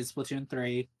did Splatoon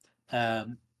 3.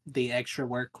 The extra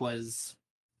work was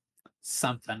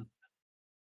something.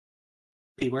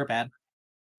 People are bad,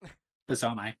 but so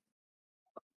am I.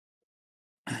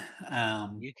 that.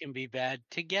 You can be bad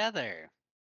together.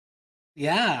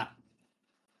 Yeah.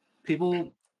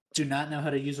 People do not know how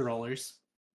to use rollers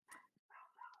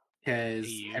Do because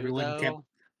you, everyone kept. though?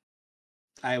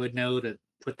 I would know to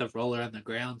put the roller on the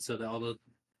ground so that all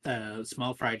the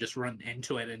small fry just run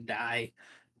into it and die.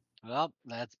 Well,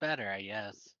 that's better, I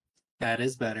guess. That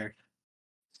is better.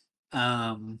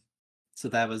 So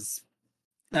that was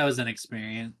an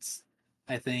experience.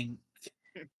 I think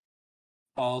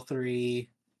all three.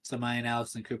 So mine,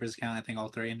 Alex, and Cooper's account. I think all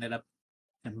three ended up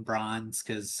in bronze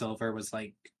because silver was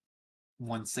like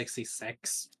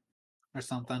 166 or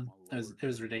something. Oh, It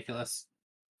was ridiculous.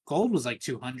 Gold was like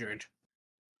 200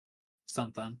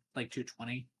 something, like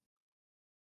 220.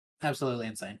 Absolutely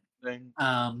insane. Thing.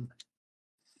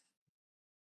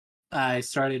 I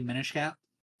started Minish Cap.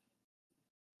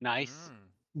 Nice.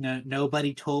 No,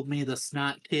 nobody told me the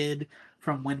snot kid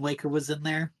from Wind Waker was in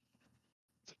there.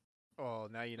 Oh,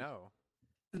 now you know.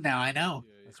 Now I know.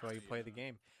 That's why you play the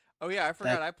game. Oh yeah, I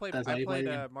forgot. I played that's why you play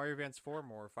the game. Mario Advance 4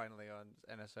 more finally on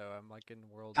NSO. I'm like in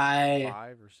world I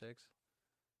 5 or 6.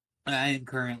 am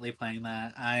currently playing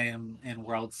that. I am in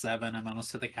World 7. I'm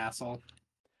almost to the castle.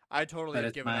 I totally That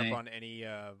have is given up my- on any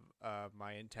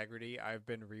my integrity. I've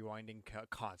been rewinding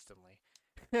constantly.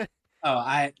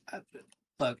 Oh,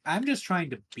 look. I'm just trying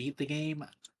to beat the game.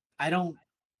 I don't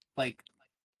like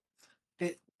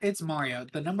it. It's Mario.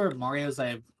 The number of Mario's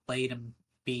I've played and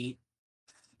beat,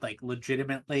 like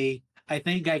legitimately, I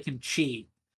think I can cheat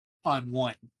on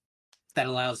one that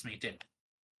allows me to.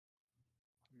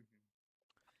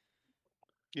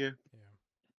 Yeah.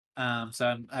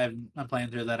 So I'm playing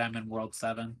through that. I'm in World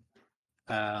 7.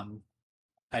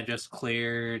 I just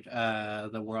cleared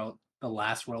the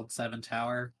last World 7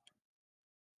 tower.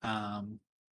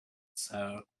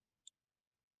 So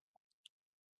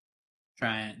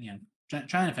trying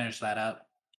to finish that up.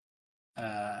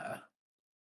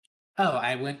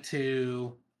 I went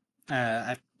to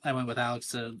I went with Alex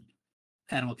to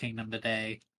Animal Kingdom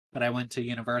today, but I went to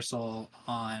Universal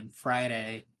on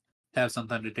Friday to have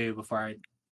something to do before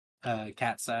I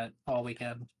cat sat all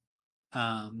weekend.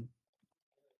 I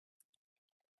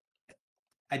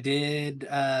did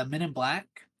Men in Black.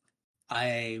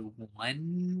 I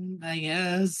won, I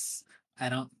guess. I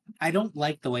don't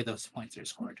like the way those points are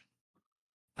scored.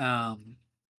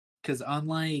 Because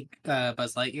unlike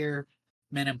Buzz Lightyear,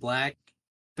 Men in Black,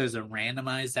 there's a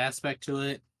randomized aspect to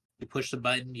it. You push the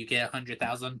button, you get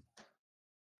 100,000.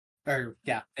 Or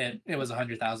yeah, it was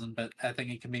 100,000, but I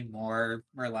think it can be more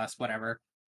or less, whatever.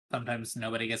 Sometimes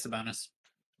nobody gets a bonus,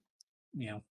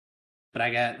 But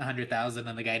I got 100,000,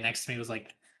 and the guy next to me was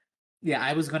like, "Yeah,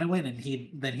 I was going to win," and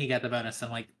he got the bonus.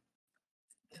 I'm like,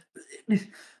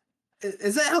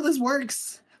 "Is that how this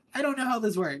works? I don't know how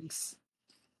this works."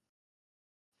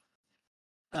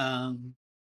 Um,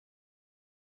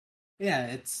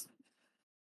 yeah,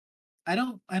 I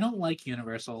don't like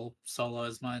Universal Solo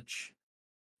as much.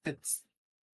 It's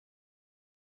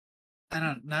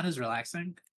not as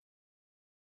relaxing,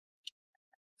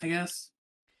 I guess.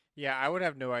 Yeah, I would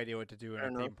have no idea what to do in Fair a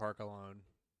enough. theme park alone.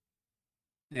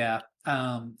 Yeah.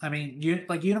 I mean,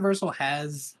 Universal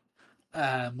has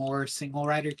more single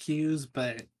rider queues,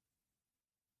 but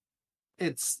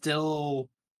it's still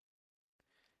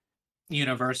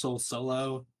Universal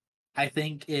Solo. I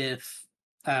think if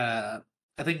I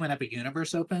think when Epic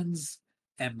Universe opens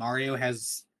and Mario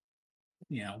has,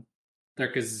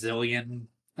 their gazillion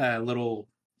little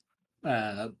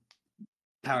uh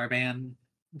power band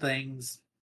things,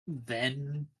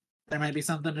 then there might be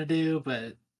something to do,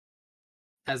 but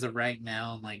as of right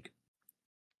now, like,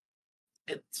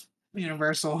 it's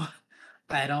Universal.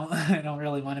 I don't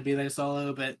really want to be there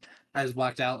solo, but I was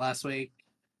blocked out last week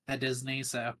at Disney,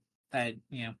 so I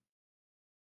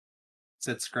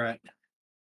said screw it.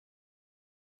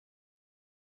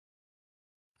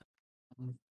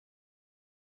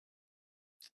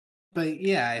 But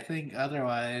yeah, I think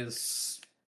otherwise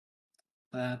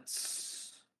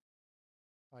that's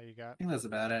All you got? I think that's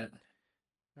about it.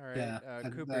 All right, Yeah,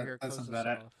 Cooper here, that close sounds us about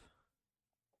it. off.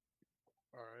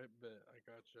 All right, bet I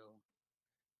got y'all.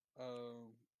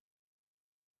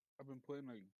 I've been playing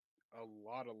a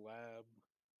lot of lab.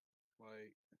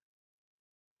 Like,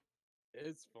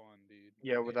 it's fun, dude.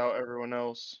 Yeah, without everyone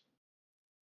else.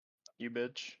 You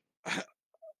bitch.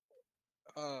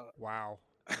 uh, Wow,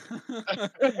 yeah,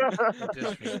 the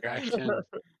disrespect. Aggression. I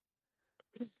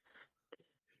I've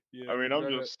mean, been I'm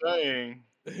grinding. just saying.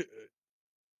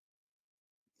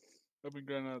 I've been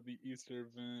grinding out the Easter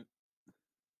event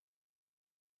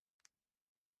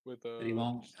with But he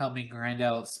won't help me grind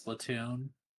out Splatoon.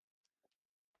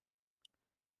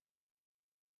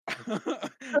 Dude, I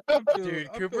feel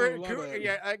a lot Cooper, of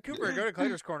yeah, Cooper, go to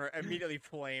Claytor's corner. Immediately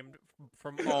flamed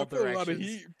from all I feel a lot of directions.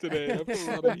 heat today. I feel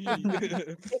a lot of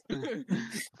heat.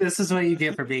 This is what you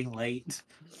get for being late.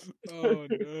 Oh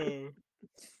no.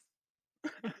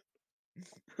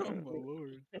 Oh my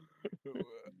lord.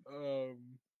 Um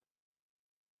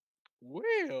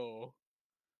well.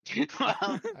 Well,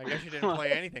 I guess you didn't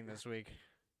play anything this week.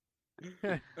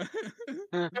 uh,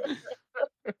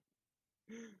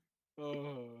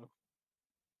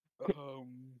 um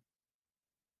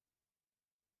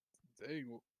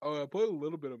dang. Oh, I played a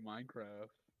little bit of Minecraft.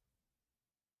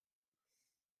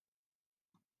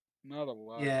 Not a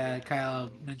lot Yeah, though.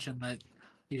 Kyle mentioned that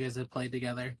you guys had played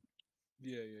together.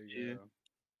 Yeah, Yeah.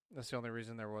 That's the only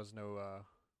reason there was no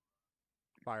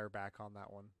fire back on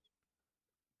that one.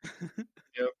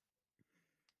 Yep.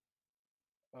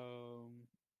 I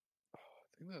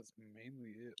think that's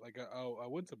mainly it. Like I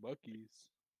went to Bucky's.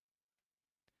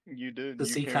 You did. To You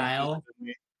see came and Kyle. visited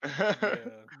me. Yeah.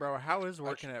 Bro, how is I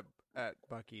working at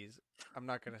Bucky's? I'm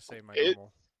not gonna say my It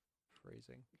normal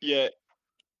phrasing. yeah,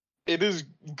 it is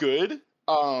good.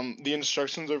 The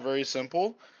instructions are very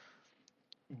simple,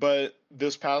 but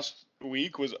this past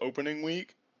week was opening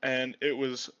week and it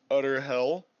was utter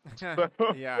hell.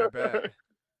 Yeah, I bet.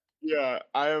 Yeah,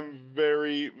 I am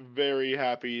very, very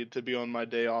happy to be on my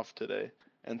day off today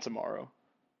and tomorrow.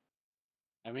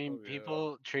 I mean, Oh yeah.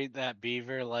 people treat that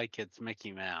beaver like it's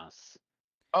Mickey Mouse.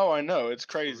 Oh, I know, it's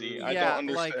crazy. True. I don't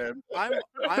Yeah, like understand.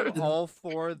 I'm all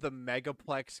for the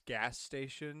Megaplex gas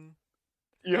station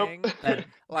thing. That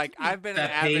Like I've been an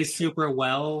that avid pays super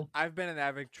well. I've been an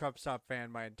avid Trup Stop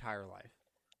fan my entire life.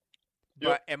 Yep.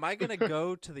 But am I gonna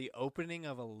go to the opening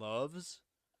of a Love's?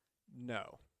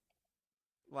 No.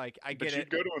 Like I But get you'd it.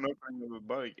 go to an opening of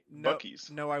a No, Bucky's.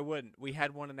 no, I wouldn't. We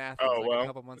had one in Athens Oh like a well.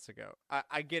 couple months ago.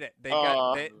 I get it.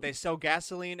 Uh, They sell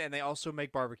gasoline and they also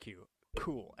make barbecue.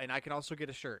 Cool. And I can also get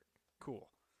a shirt. Cool.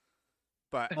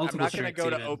 But I'm Multiple not gonna shirts go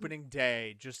to even. opening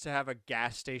day just to have a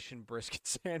gas station brisket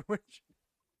sandwich.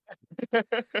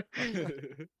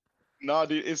 Nah,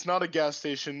 dude, it's not a gas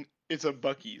station. It's a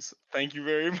Bucky's. Thank you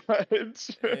very much. It's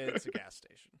a gas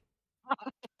station.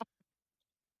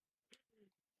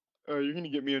 Oh, you're gonna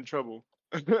get me in trouble.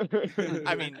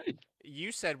 I mean,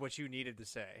 you said what you needed to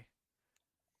say.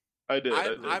 I did.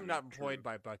 I'm not employed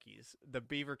by Bucky's. The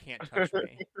beaver can't touch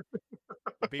me.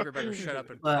 The beaver better shut up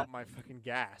and But- pump my fucking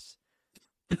gas.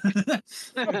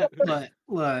 But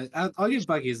look, I'll give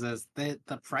Bucky's this. The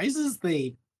prices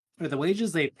or the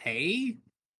wages they pay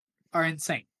are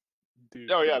insane.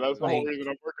 Dude, Oh yeah, that's the whole Like- reason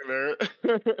I'm working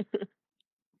there.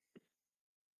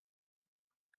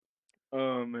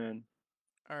 Oh man.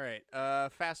 All right.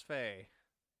 Fast Fay.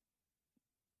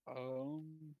 Oh,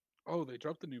 they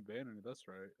dropped the new banner. That's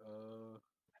right.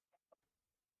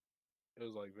 It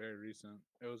was like very recent.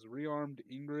 It was rearmed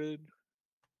Ingrid,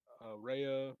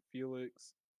 Rhea,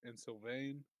 Felix, and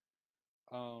Sylvain.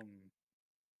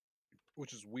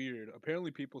 Which is weird.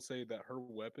 Apparently, people say that her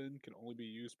weapon can only be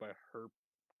used by her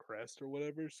crest or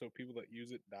whatever. So people that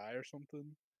use it die or something.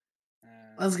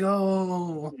 And Let's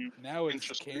go. now it's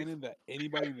Interesting. canon that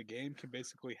anybody in the game can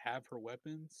basically have her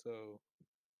weapon. So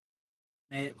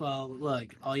Well,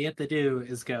 look, all you have to do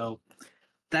is go.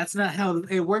 That's not how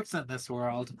it works in this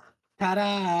world.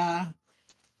 Ta-da!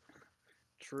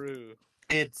 true.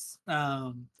 It's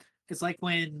like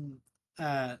when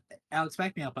Alex,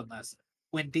 back me up on this.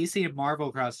 When DC and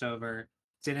Marvel crossed over,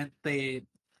 didn't they?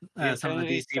 The Some of the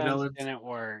Infinity DC Stones villains. didn't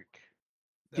work.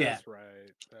 Yeah. That's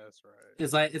right. That's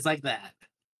right. It's like that.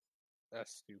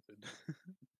 That's stupid.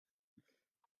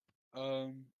 I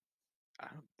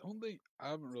don't think I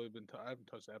haven't really been. I haven't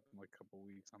touched that in like a couple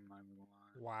weeks. I'm not even gonna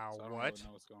lie. Wow. So I don't What? really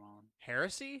know what's going on.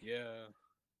 Heresy? Yeah,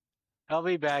 He'll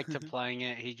be back to playing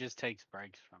it. He just takes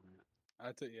breaks from it.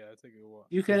 I take it a while.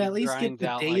 You could He at least get grinds the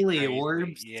out like daily crazy.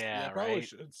 orbs. Yeah, I probably right.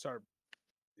 should start.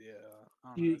 Yeah, I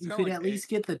don't know. You It's you kinda could like at least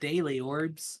get the daily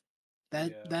orbs. Yeah.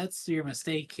 That's your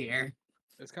mistake here.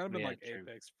 It's kind of been Yeah, like true.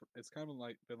 Apex. It's kind of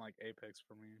like been like Apex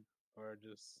for me, or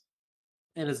just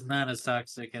It is not as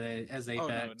toxic as oh no,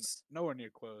 Apex. nowhere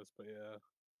near close. But yeah,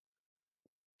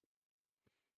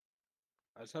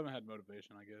 I just haven't had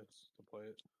motivation, I guess, to play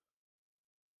it.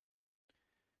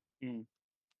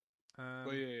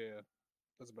 But yeah,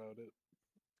 that's about it.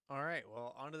 All right,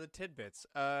 well, on to the tidbits.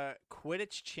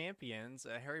 Quidditch Champions,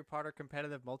 a Harry Potter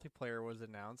competitive multiplayer was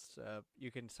announced. You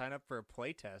can sign up for a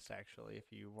playtest, actually, if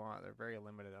you want. They're very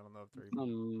limited. I don't know if they're... A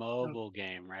mobile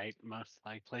game, right? Most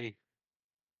likely.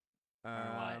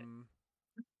 what?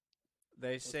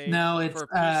 They say No, it's for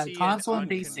PC console and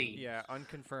and PC. Yeah,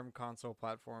 unconfirmed console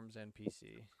platforms and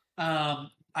PC. I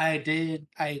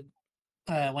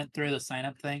went through the sign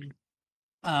up thing.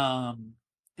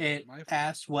 It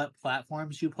asked what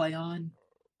platforms you play on.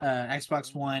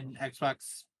 Xbox One,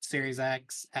 Xbox Series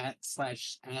X,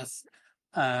 /S,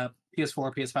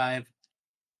 PS4, PS5,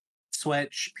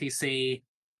 Switch, PC.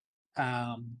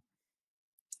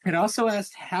 It also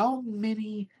asked how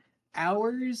many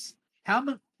hours,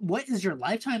 what is your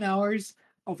lifetime hours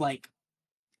of like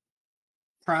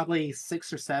probably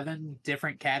 6 or 7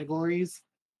 different categories.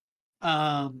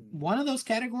 One of those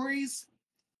categories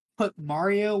put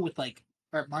Mario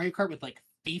Kart with like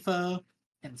FIFA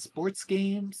and sports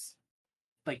games.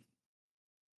 Like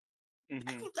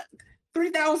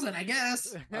 3,000, I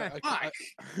guess.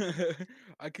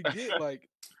 I could get like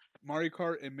Mario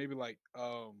Kart and maybe like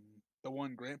the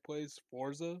one Grant plays,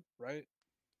 Forza, right?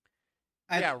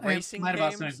 Racing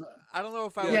games. I don't know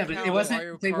if I would Yeah, but count it wasn't.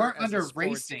 Mario They Kart weren't as under a sports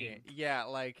racing. game. Yeah,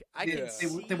 like I Yeah. can see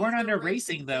They weren't the under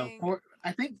racing though.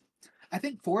 thing. I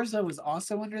think Forza was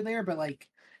also under there, but like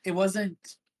it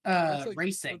wasn't like-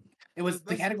 racing. but It was the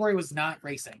that's- category was not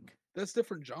racing. That's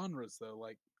different genres though.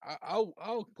 Like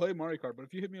I'll play Mario Kart, but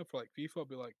if you hit me up for like FIFA, I'll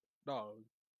be like, dog,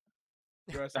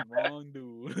 you're asking wrong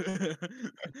dude.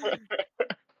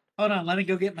 Hold on, let me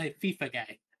go get my FIFA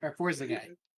guy or Forza guy.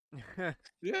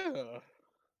 Yeah.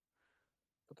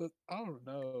 But I don't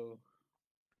know.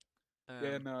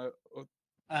 Yeah, no.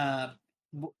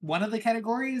 One of the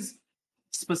categories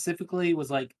specifically was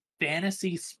like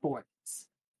fantasy sports.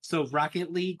 So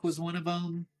Rocket League was one of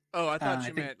them. Oh, I thought I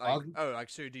you think meant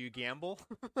so do you gamble?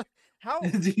 how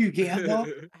Do you gamble?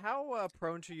 how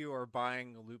prone to you are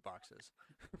buying loot boxes?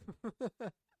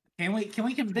 Can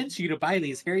we convince you to buy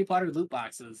these Harry Potter loot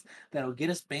boxes that'll get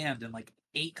us banned in like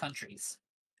 8 countries,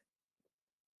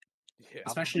 Yeah. I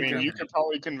especially mean, you Germany? could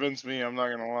probably convince me. I'm not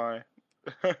gonna lie.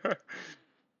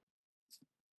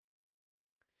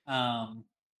 Um,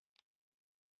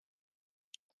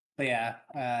 but yeah,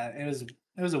 it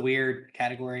was a weird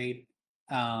category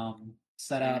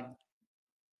setup.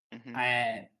 Mm-hmm.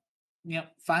 I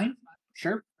fine,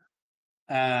 sure.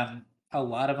 A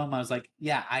lot of them I was like,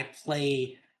 yeah, I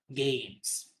play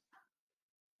games.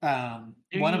 Do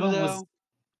One of you them was though?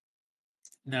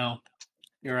 no,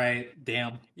 you're right.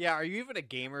 Damn. Yeah, are you even a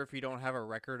gamer if you don't have a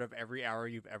record of every hour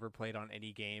you've ever played on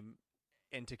any game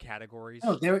into No, categories?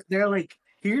 they're like,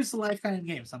 here's the lifetime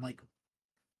games. I'm like,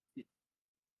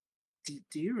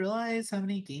 do you realize how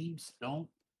many games don't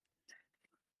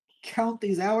count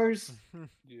these hours?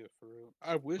 Yeah, for real.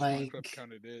 I wish Minecraft Like,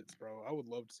 counted it, bro. I would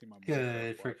love to see my Minecraft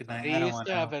good freaking night. lifetime. We I don't used want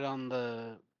to to have know. it on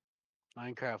the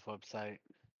Minecraft website.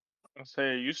 I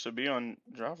say it used to be on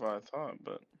Java, I thought,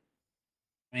 but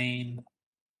I mean,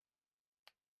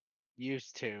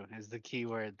 Used to is the key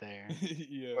word there.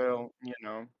 Yeah. well,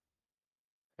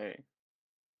 hey,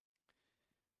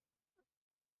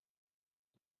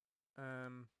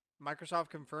 Um, Microsoft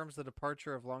confirms the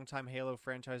departure of longtime Halo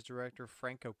franchise director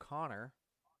Frank O'Connor.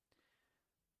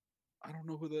 I don't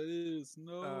know who that is.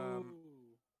 No.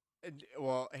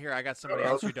 Well, here I got somebody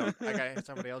else you don't. I got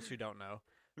somebody else you don't know.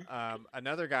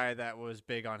 Another guy that was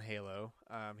big on Halo.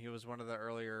 He was one of the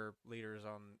earlier leaders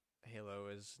on Halo.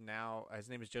 Is now his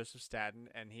name is Joseph Staten,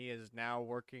 and he is now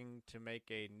working to make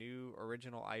a new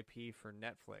original IP for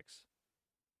Netflix.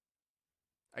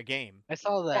 A game. I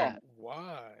saw that.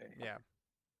 Why? Yeah.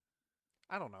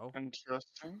 I don't know.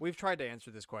 interesting. We've tried to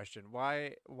answer this question.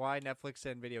 Why Netflix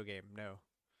and video game? No.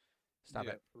 Stop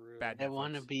Yeah, it. for real. Bad I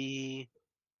want to Netflix. be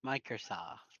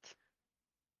Microsoft.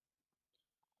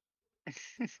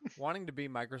 Wanting to be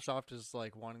Microsoft is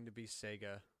like wanting to be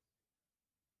Sega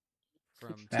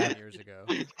from 10 that years ago.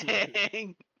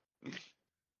 Dang.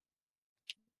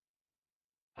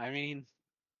 I mean,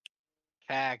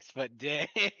 facts, but dang.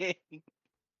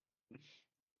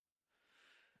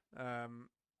 Um,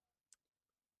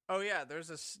 oh yeah, there's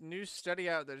a new study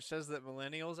out that says that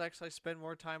millennials actually spend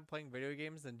more time playing video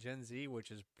games than Gen Z,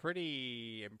 which is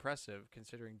pretty impressive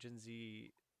considering Gen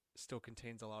Z still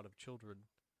contains a lot of children.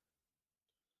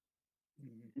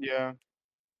 Mhm. Yeah,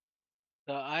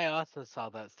 So I also saw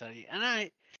that study, and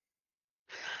I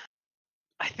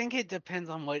think it depends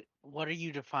on what are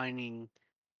you defining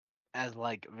as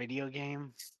like video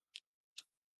game?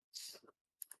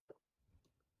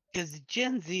 Because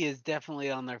Gen Z is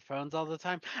definitely on their phones all the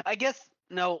time. I guess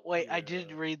no, wait, I did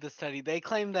Yeah. read the study. They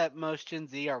claim that most Gen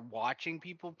Z are watching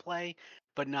people play,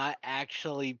 but not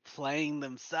actually playing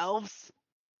themselves.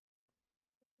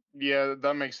 yeah,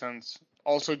 that makes sense.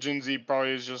 Also, Gen Z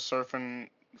probably is just surfing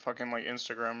fucking like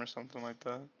Instagram or something like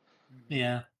that. Mhm.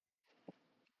 yeah.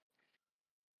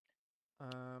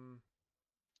 Um,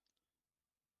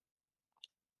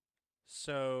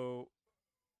 so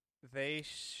they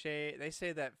say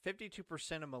that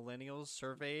 52% of millennials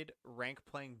surveyed rank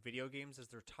playing video games as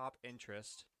their top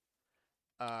interest.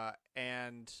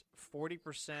 And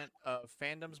 40% of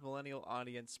fandom's millennial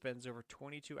audience spends over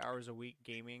 22 hours a week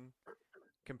gaming,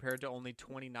 compared to only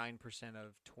 29%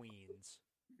 of tweens.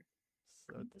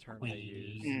 That's the term they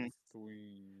use. Queen. Mm.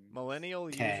 Tweens. Millennial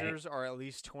Okay. users are at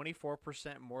least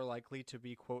 24% more likely to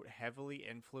be, quote, heavily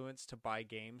influenced to buy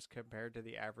games compared to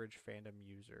the average fandom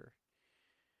user.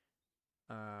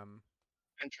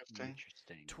 Interesting.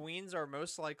 Interesting. Tweens are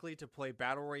most likely to play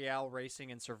battle royale,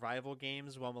 racing, and survival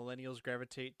games, while millennials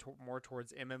gravitate more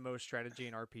towards MMO strategy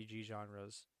and RPG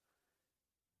genres.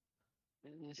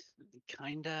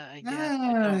 Kinda, I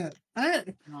guess. I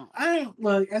don't. I don't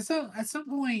look at some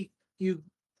point you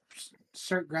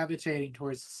start gravitating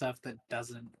towards stuff that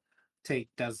doesn't take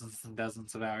dozens and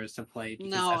dozens of hours to play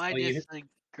because No, that's I what you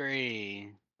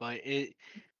disagree. But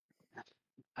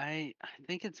I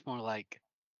think it's more like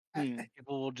Hmm.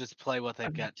 people will just play what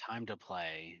they've got time to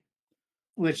play.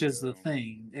 which is the Yeah.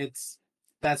 thing.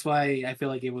 That's why I feel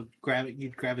like you'd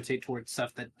gravitate towards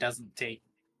stuff that doesn't take,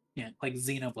 like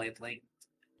Xenoblade Link.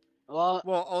 Well,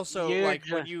 Well, also you're like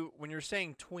just when you're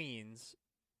saying tweens,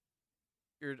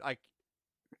 you're like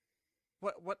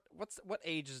what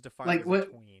age is defined Like as a what?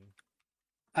 tween?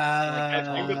 I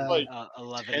think it's Uh, like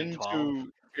 11 and 10 12.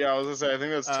 to Yeah, I was gonna say I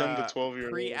think that's 10 to 12 year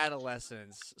olds.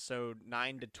 Pre-adolescence, so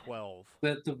 9 to 12.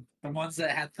 The ones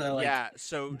that had to like Yeah,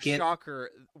 so get shocker,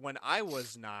 when I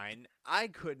was 9, I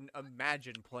couldn't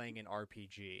imagine playing an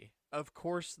RPG. Of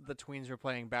course, the tweens were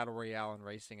playing Battle Royale and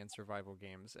racing and survival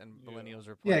games, and Yeah. millennials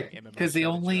are Yeah, playing MMO 'cause the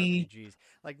only- RPGs.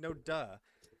 Like, no duh.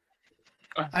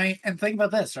 I mean, and think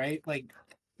about this, right? Like,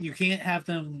 you can't have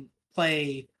them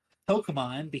play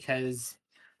Pokemon because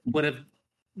what if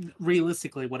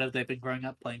realistically, what have they been growing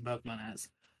up playing Pokemon as?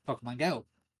 Pokemon Go.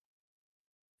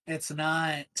 It's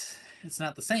not. It's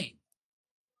not the same.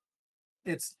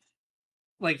 It's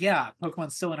like, yeah,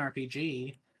 Pokemon's still an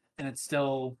RPG, and it's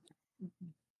still,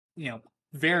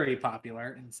 very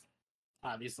popular, and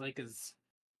obviously because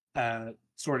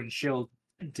Sword and Shield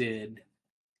did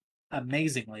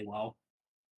amazingly well,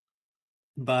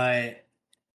 but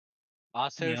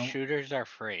Also, shooters are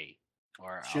free,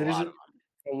 or shooters,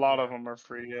 A lot of them are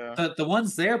free. Yeah. the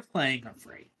ones they're playing are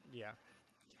free, Yeah.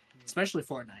 especially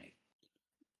Fortnite.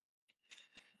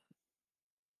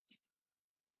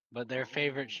 but their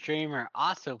favorite streamer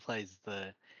also plays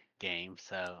the game,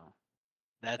 so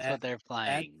that's what they're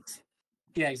playing.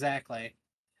 Yeah, exactly.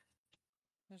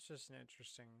 It's just an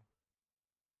interesting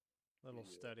little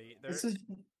Yeah. study. This is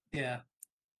yeah.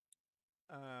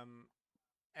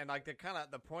 And like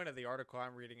the point of the article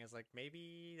I'm reading is like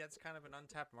maybe that's kind of an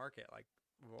untapped market, like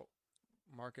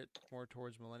market more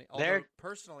towards millennials. Although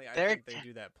personally, I think they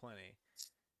do that plenty.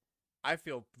 I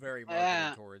feel very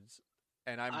marketed towards,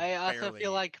 and I also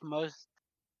feel like most,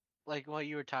 like what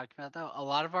you were talking about though, a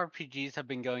lot of RPGs have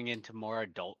been going into more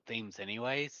adult themes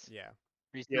anyways. Yeah.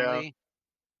 Recently. Yeah.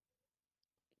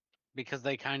 Because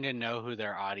they kind of know who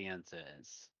their audience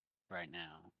is right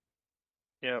now.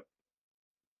 Yep.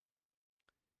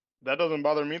 That doesn't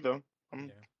bother me though.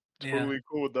 I'm totally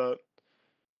cool with that.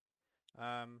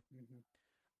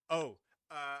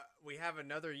 We have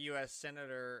another U.S.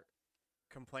 senator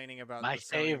complaining about My the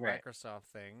Sony favorite Microsoft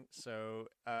thing. So,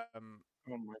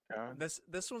 Oh my god.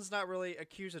 this one's not really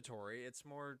accusatory. It's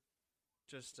more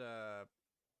just I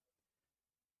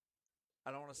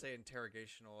don't want to say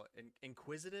interrogational,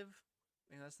 inquisitive.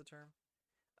 I think that's the term.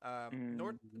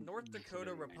 North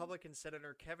Dakota Republican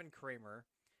Senator Kevin Kramer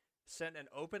sent an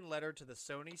open letter to the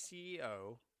Sony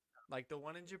CEO, like the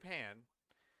one in Japan,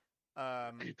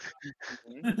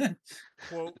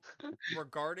 quote,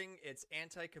 regarding its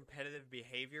anti-competitive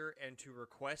behavior and to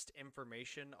request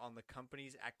information on the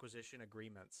company's acquisition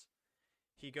agreements.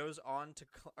 He goes on to,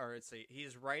 he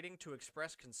is writing to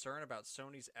express concern about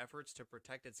Sony's efforts to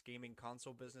protect its gaming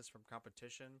console business from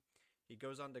competition. He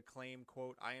goes on to claim,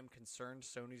 quote, I am concerned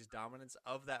Sony's dominance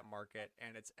of that market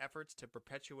and its efforts to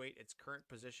perpetuate its current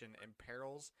position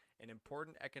imperils an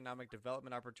important economic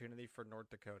development opportunity for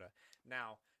North Dakota.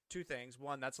 Now, two things.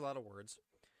 One, that's a lot of words.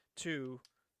 Two,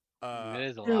 it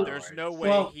is a lot there's of no words.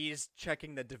 way he's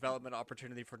checking the development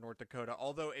opportunity for North Dakota.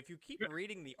 Although, if you keep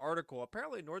reading the article,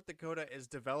 apparently North Dakota is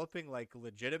developing like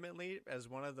legitimately as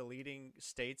one of the leading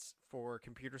states for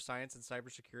computer science and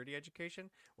cybersecurity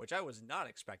education, which I was not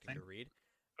expecting to read.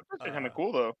 That's actually kind of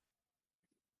cool though.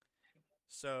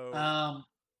 So,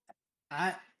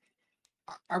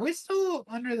 are we still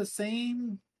under the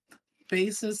same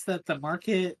basis that the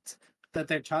market that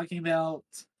they're talking about?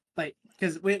 Like,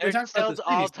 because we're talking still about this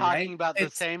all previously, talking right? about the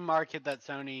same market that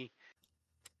Sony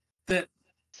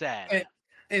said.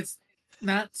 It's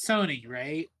not Sony,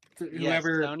 right? Yes,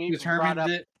 Whoever Sony determined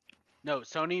it. No,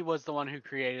 Sony was the one who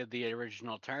created the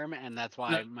original term, and that's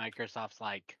why Microsoft's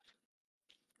like,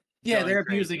 yeah, they're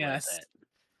crazy abusing with us. it.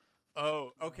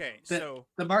 oh, okay. So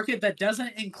the market that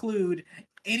doesn't include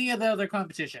any of the other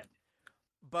competition.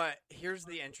 But here's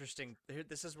the interesting.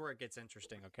 This is where it gets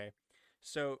interesting. Okay,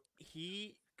 so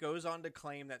he goes on to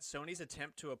claim that Sony's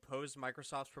attempt to oppose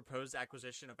Microsoft's proposed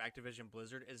acquisition of Activision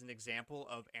Blizzard is an example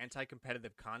of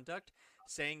anti-competitive conduct,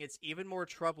 saying it's even more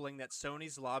troubling that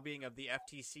Sony's lobbying of the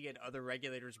FTC and other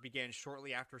regulators began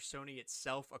shortly after Sony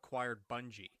itself acquired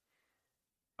Bungie.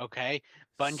 Okay,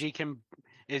 Bungie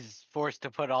is forced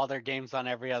to put all their games on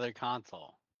every other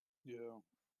console. Yeah.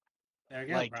 There you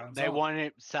go. Like they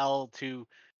wouldn't sell to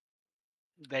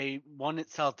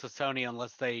Sony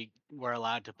unless they were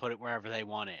allowed to put it wherever they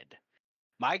wanted.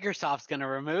 Microsoft's going to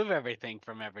remove everything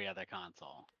from every other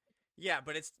console. Yeah,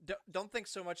 but don't think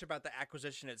so much about the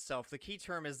acquisition itself. The key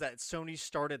term is that Sony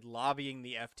started lobbying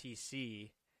the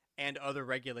FTC and other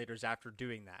regulators after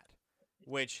doing that.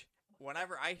 Which,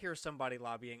 whenever I hear somebody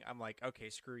lobbying, I'm like, okay,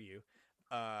 screw you.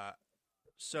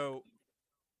 So,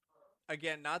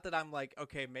 again, not that I'm like,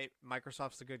 okay,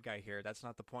 Microsoft's the good guy here. That's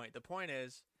not the point. The point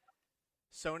is,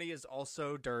 Sony is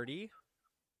also dirty,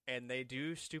 and they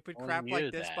do stupid crap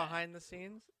like this behind the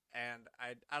scenes. and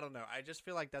I don't know. I just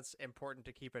feel like that's important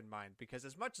to keep in mind because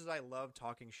as much as I love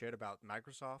talking shit about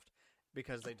Microsoft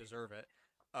because they deserve it,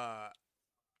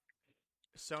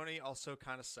 Sony also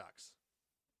kind of sucks.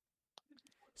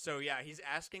 So yeah, he's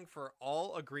asking for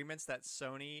all agreements that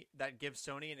give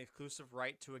Sony an exclusive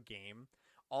right to a game,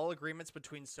 all agreements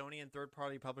between Sony and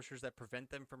third-party publishers that prevent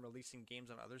them from releasing games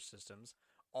on other systems,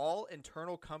 all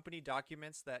internal company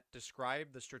documents that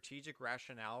describe the strategic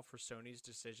rationale for Sony's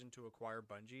decision to acquire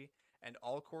Bungie, and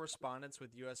all correspondence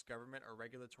with US government or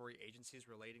regulatory agencies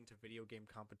relating to video game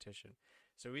competition.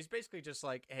 So he's basically just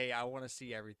like, "Hey, I want to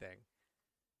see everything."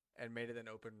 And made it an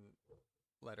open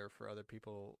letter for other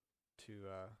people to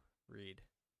read.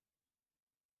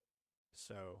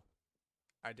 So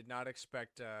I did not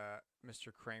expect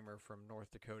Mr. Kramer from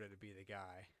North Dakota to be the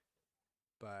guy,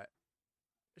 but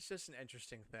it's just an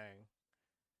interesting thing.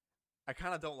 I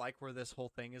kind of don't like where this whole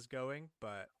thing is going,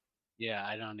 but Yeah,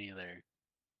 I don't either.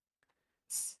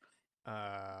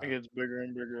 It gets bigger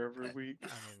and bigger every week. I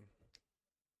mean,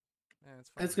 it's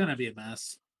fine. It's gonna be a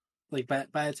mess. Like by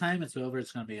the time it's over,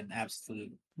 it's gonna be an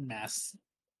absolute mess.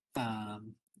 It'll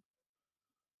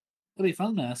be a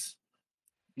fun mess.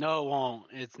 No, it won't.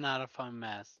 It's not a fun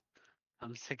mess.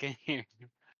 I'm sick of hearing.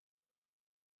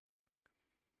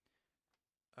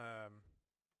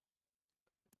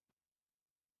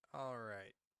 All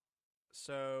right.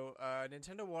 So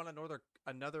Nintendo won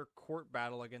another court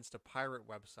battle against a pirate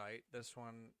website. This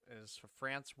one is a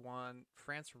France Run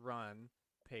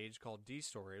page called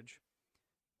D-Storage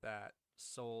that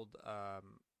sold I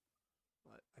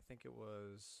think it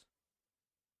was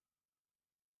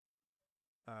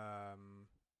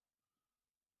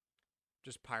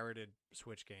just pirated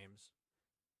Switch games.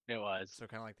 It was. So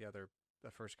kind of like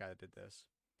the first guy that did this.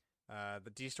 The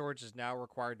D-Storage is now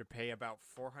required to pay about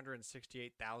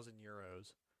 468,000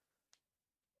 euros.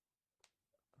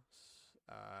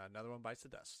 Another one bites the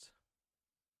dust.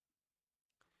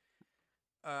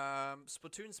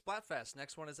 Splatoon Splatfest.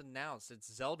 Next one is announced.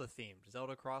 It's Zelda themed.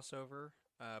 Zelda crossover.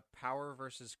 Power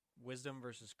versus Wisdom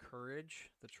versus Courage.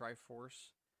 The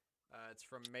Triforce. It's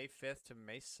from May 5th to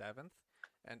May 7th.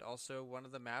 And also one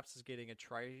of the maps is getting a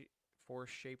Triforce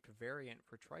shaped variant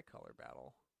for Tricolor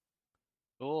Battle.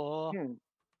 Cool. Hmm.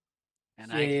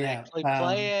 And I can actually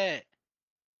play it.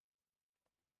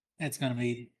 It's gonna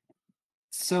be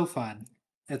so fun.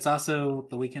 It's also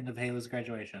the weekend of Halo's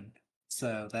graduation,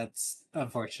 so that's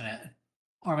unfortunate.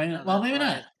 Or maybe, No, maybe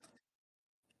not.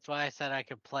 That's why I said I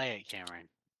could play it, Cameron.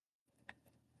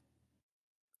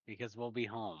 Because we'll be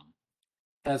home.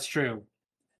 That's true.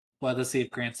 We'll have to see if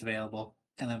Grant's available,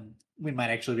 and then we might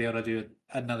actually be able to do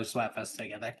another Splatfest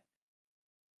together.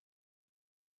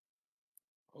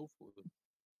 Hopefully.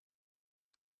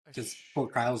 Because poor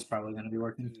Kyle's probably going to be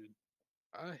working. Dude,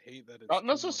 I hate that it's Not too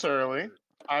much necessarily. effort.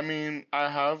 I mean, I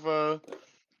have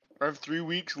 3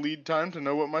 weeks lead time to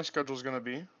know what my schedule's gonna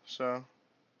be. So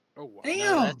Oh wow. Damn!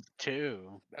 No, that's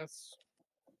 2. That's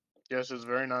yes, it's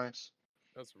very nice.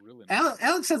 really nice.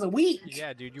 Alex has a week.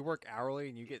 Yeah, dude, you work hourly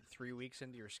and you get 3 weeks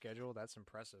into your schedule. That's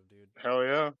impressive, dude. Hell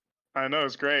yeah. I know,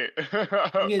 it's great.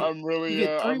 get I'm really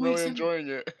 3 I'm weeks really in? enjoying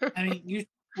it. I mean, you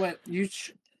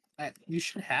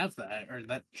should have that, or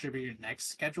that should be your next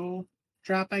schedule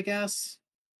drop, I guess.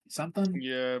 Something.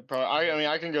 Yeah, probably. I mean,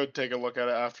 I can go take a look at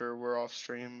it after we're off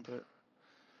stream, but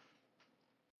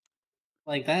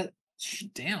Like that.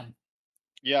 Damn.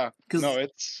 yeah, 'Cause no,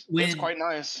 it's quite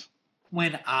nice.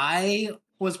 When I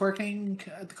was working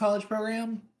at the college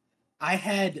program, I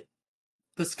had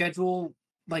the schedule,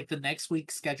 like the next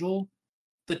week's schedule,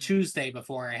 the Tuesday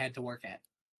before I had to work at.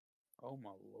 Oh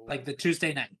my lord. Like the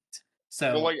Tuesday night.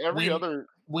 So Well, like every other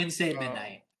Wednesday at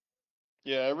midnight.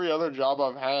 Yeah, every other job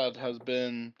I've had has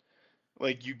been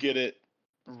like you get it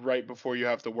right before you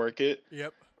have to work it.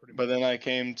 Yep. But then I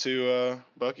came to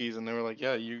Bucky's and they were like,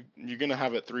 "Yeah, you're gonna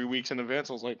have it 3 weeks in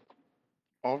advance." I was like,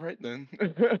 "All right then,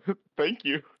 thank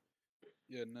you."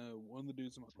 Yeah, no. One of the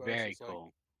dudes in my class Very was like,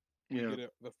 cool. we Yeah. get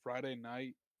it the Friday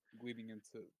night leading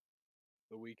into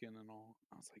the weekend and all.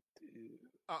 I was like, dude.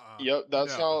 Yep,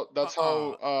 that's No.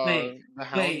 how Wait, the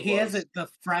Hound Wait, he has was. it the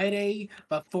Friday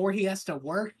before he has to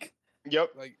work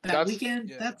Yep, Like that weekend?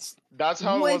 yeah. that's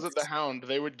how it was What? at the Hound.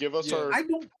 They would give us Yeah. our I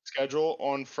don't. schedule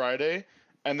on Friday,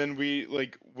 and then we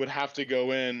like would have to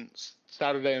go in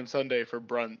Saturday and Sunday for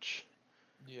brunch.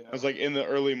 Yeah. It was like in the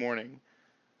early morning.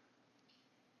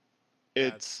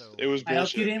 It was bullshit. I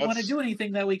hope you didn't want to do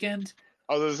anything that weekend.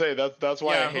 I was gonna say that's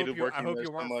why Yeah, I hated working I hope there you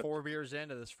so weren't much. 4 beers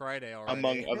into this Friday already.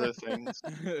 Among other things.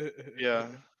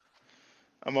 Yeah.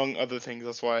 Among other things,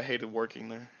 that's why I hated working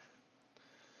there.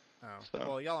 Oh. So.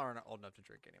 Well, y'all aren't old enough to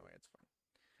drink anyway. It's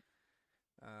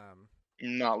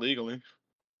fine. Not legally.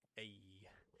 Hey.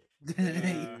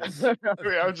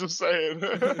 I'm just saying.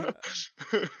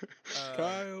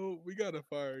 Kyle, we gotta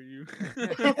fire you.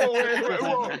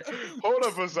 Whoa. Hold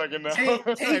up a second now.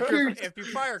 If you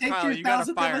fire take Kyle, your you gotta 1,000th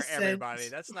of fire a cent. everybody.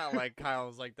 That's not like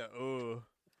Kyle's like the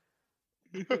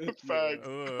Facts.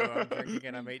 I'm drinking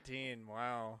and I'm 18.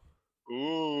 Wow,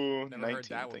 Ooh, never heard 19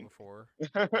 that one thing. before.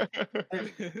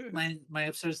 My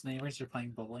upstairs neighbors are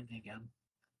playing bowling again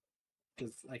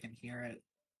because I can hear it.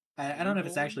 I don't know if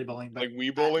it's Bowling? actually bowling, but Like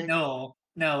Wii bowling? no,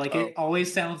 like Oh. it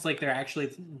always sounds like they're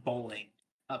actually bowling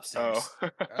upstairs. Oh.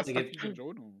 That's Like like it- you can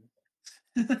join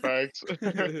them. Facts.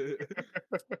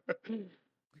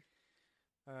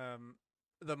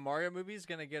 The Mario movie is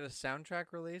gonna get a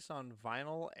soundtrack release on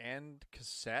vinyl and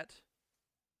cassette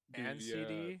Dude, and yeah,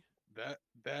 CD.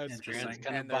 that's Interesting. crazy.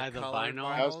 Gonna And they're buy the colored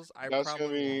vinyl? vinyls. I That's gonna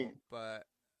probably be- won't, but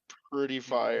Pretty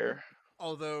fire.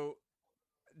 although,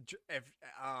 if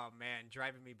oh man,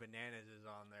 Driving Me Bananas is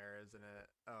on there, isn't it?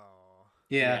 Oh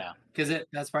Yeah, because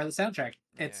that's part of the soundtrack.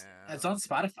 It's Yeah. on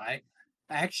Spotify.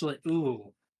 Actually,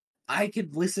 I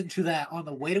could listen to that on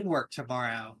the way to work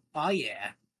tomorrow. Oh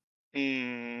yeah.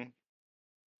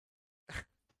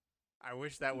 I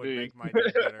wish that would Dude. make my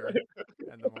day better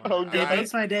in the morning. Oh, It good.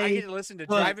 makes my I day. get to listen to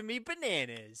but- Driving Me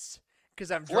Bananas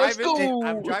because I'm Let's driving.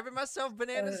 I'm go! driving myself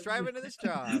bananas driving to this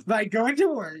job. by going to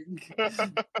work.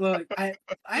 Look, I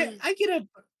get up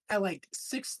at like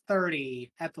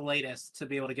 6:30 at the latest to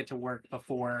be able to get to work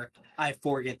before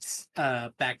I-4 gets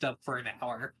backed up for an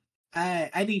hour.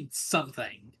 I need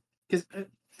something because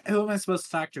who am I supposed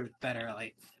to talk to better?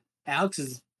 Like Alex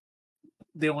is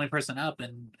the only person up,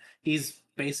 and he's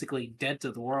basically dead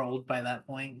to the world by that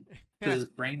point because his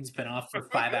brain's been off for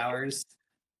 5 hours.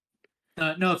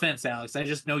 No offense, Alex. I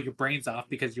just know your brain's off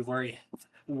because you've already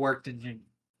worked and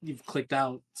you've clicked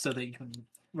out so that you can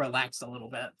relax a little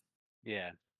bit.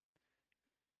 Yeah.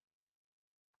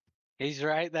 He's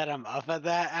right that I'm up at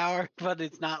that hour, but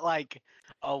it's not like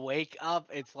a wake up.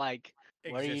 It's like,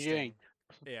 what are you doing?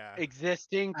 Yeah.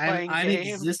 Existing, playing I'm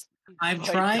games. I'm but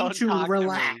trying don't to talk to me.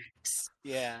 relax.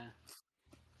 Yeah.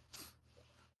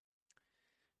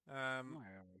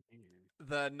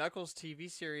 The Knuckles TV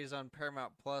series on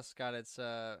Paramount Plus got its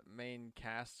main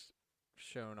cast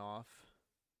shown off.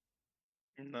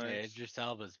 Nice. Yeah, Idris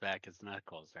Elba's back as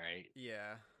Knuckles, right?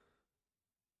 Yeah.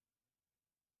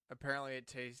 Apparently, it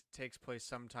takes place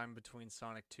sometime between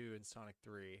Sonic 2 and Sonic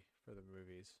 3 for the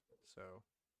movies. So,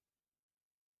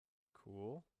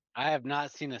 cool. I have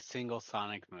not seen a single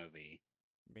Sonic movie.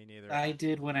 Me neither. I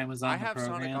did when I was on I the have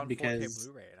Sonic program on 4K because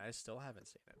Blu-ray, and I still haven't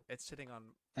seen it. It's sitting on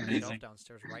the Amazing. shelf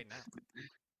downstairs right now.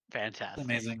 Fantastic.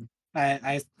 amazing.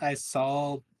 I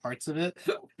saw parts of it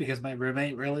because my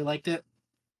roommate really liked it.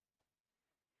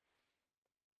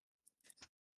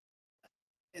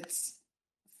 It's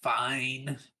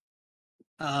fine.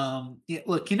 Yeah,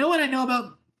 look, you know what I know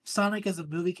about Sonic as a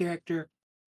movie character?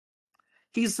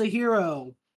 He's the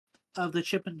hero of the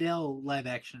Chip and Dale live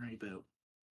action reboot.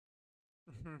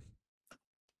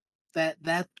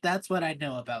 That's what I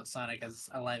know about Sonic as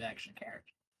a live action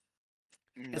character.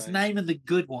 It's not even the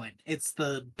good one. It's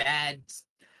the bad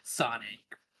Sonic.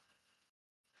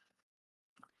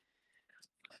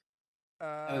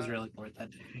 I was really bored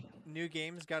that day. New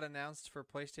games got announced for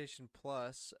PlayStation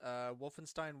Plus.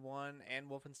 Wolfenstein 1 and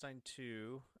Wolfenstein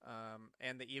 2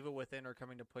 and The Evil Within are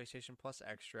coming to PlayStation Plus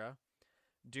Extra.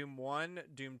 Doom 1,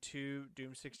 Doom 2,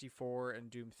 Doom 64, and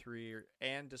Doom 3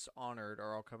 and Dishonored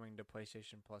are all coming to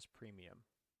PlayStation Plus Premium.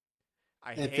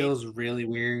 It feels really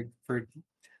weird for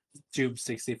Doom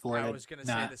 64 I was going to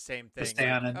say the same thing. stay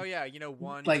on it. Oh, yeah,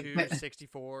 1, Like, 2,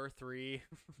 64, 3.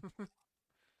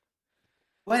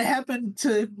 What happened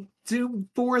to Doom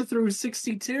 4 through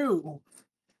 62?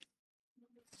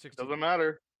 Doesn't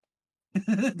matter.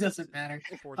 Doesn't matter.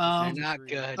 They're not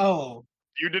good. Oh,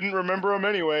 You didn't remember them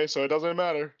anyway, so it doesn't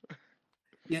matter.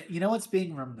 yeah. You know what's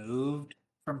being removed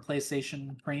from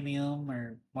PlayStation Premium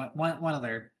or one of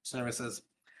their services?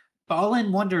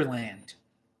 Fallen Wonderland.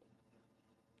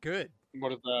 Good.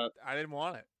 What is that? I didn't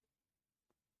want it.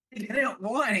 You didn't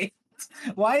want it.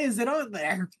 Why is it on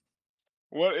there?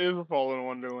 What is Fallen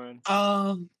Wonderland?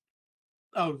 A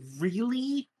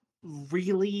really,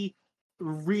 really,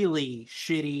 really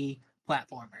shitty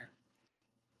platformer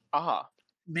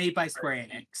made by Square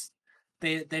Enix.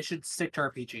 They should stick to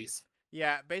RPGs.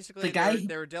 Yeah, basically, The guy-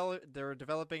 they were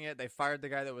developing it. They fired the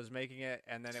guy that was making it,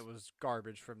 and then it was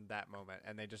garbage from that moment.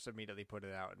 And they just immediately put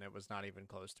it out, and it was not even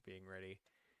close to being ready.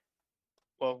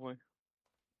 Lovely.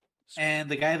 And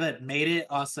the guy that made it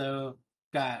also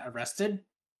got arrested.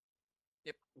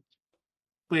 Yep.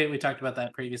 We talked about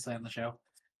that previously on the show.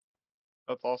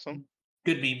 That's awesome.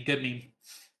 Good meme. Good meme.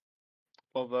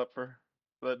 Love that for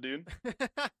that dude.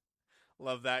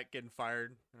 Love that, getting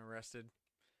fired and arrested.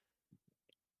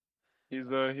 He's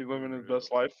living his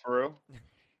best life for real.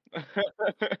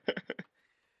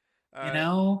 You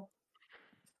know,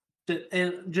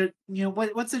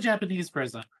 what's a Japanese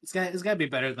prison? It's got to be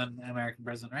better than an American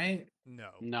prison, right? No.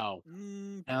 No.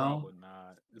 No? Probably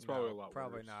not. It's probably a lot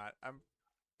Probably worse. not. I'm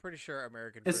pretty sure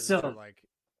American It's prisons are still like,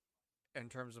 in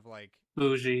terms of like,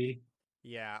 bougie,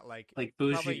 yeah, like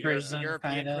bougie probably prison,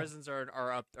 European kind of. prisons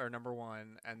are number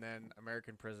one, and then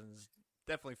American prisons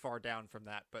definitely far down from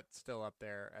that, but still up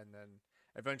there. And then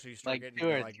eventually you start Like getting 2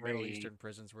 into or like Middle 3. Eastern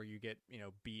prisons where you get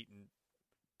beat and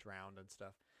drowned and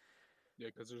stuff. Yeah,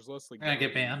 because there's less I'm gonna get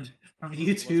legality. banned from There's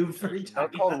less YouTube for protection.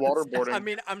 talking called about this. waterboarding. I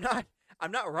mean, I'm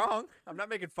not wrong. I'm not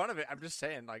making fun of it. I'm just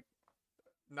saying, like,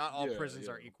 not all Yeah, prisons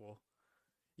are yeah. equal.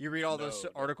 You read all those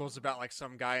No, articles definitely about like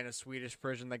some guy in a Swedish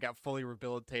prison that got fully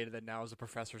rehabilitated and now is a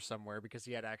professor somewhere because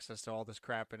he had access to all this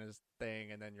crap in his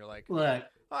thing, and then you're like, Look,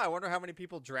 oh, I wonder how many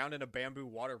people drowned in a bamboo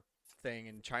water thing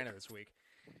in China this week.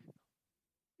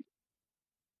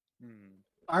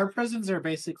 our prisons are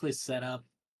basically set up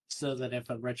so that if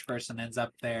a rich person ends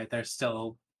up there, they're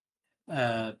still,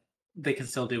 they can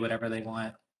still do whatever they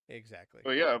want. Exactly.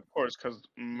 But yeah, of course, because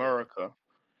America.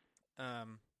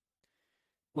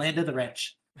 Land of the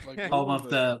rich, Like home literally of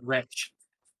the rich.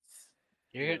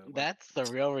 You're, Yeah, like- that's the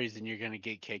real reason you're gonna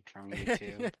get kicked from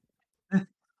YouTube.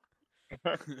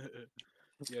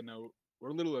 yeah, no,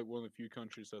 we're literally like one of the few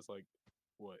countries that's like,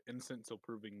 what, innocent till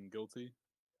proven guilty?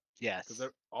 Yes.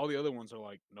 Because all the other ones are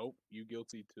like, nope, you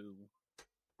guilty too.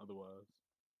 Otherwise,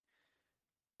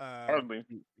 Hardly.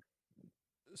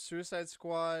 Suicide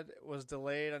Squad was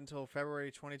delayed until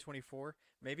February 2024.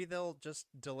 Maybe they'll just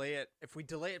delay it. If we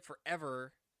delay it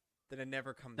forever, then it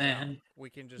never comes out. Then We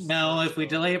can just no, if we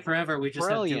delay it forever, we just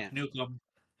Brilliant. have Duke Nukem.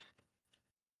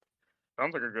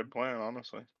 Sounds like a good plan,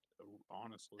 honestly.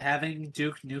 honestly, Having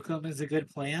Duke Nukem is a good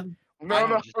plan. No, I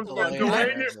no, would just I'm delay saying it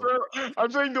delaying it forever.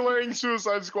 I'm saying delaying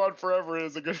Suicide Squad forever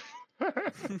is a good.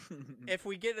 If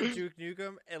we get a Duke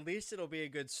Nukem, at least it'll be a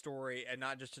good story and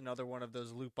not just another one of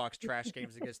those loot box trash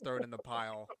games that gets thrown in the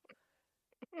pile.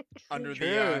 Under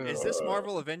the is this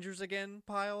Marvel Avengers again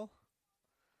pile?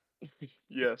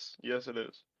 Yes, it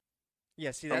is. Yeah,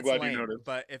 see, I'm that's glad you lame. noticed.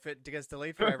 But if it gets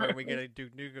delayed forever and we get a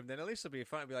Duke Nukem, then at least it'll be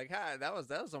fun. It'll be like, ha, that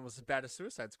was almost as bad as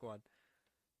Suicide Squad.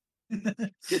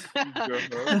 It's healthy.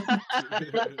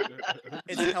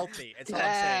 It's all I'm saying. It's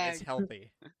Tag.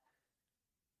 healthy.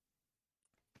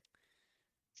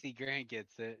 See, Grant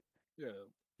gets it. yeah,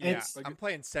 Yeah, It's- I'm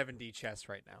playing 7D chess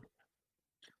right now.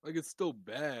 like it's still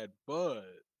bad, but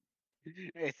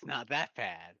It's not that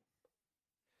bad.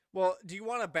 Well, do you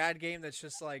want a bad game that's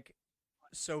just like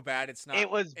so bad it's not? It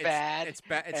was it's- bad, It's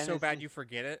bad. It's and so it's bad just- you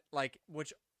forget it. Like,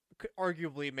 which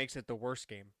arguably makes it the worst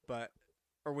game. But,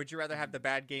 or would you rather have the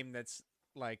bad game that's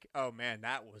like, oh man,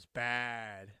 that was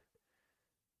bad?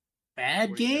 Bad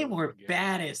What do you game know or about the game?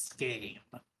 baddest game?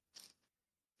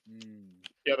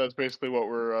 Yeah, that's basically what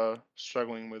we're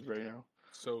struggling with right now.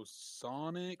 So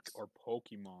Sonic or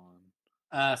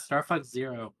Pokemon? Star Fox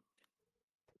Zero.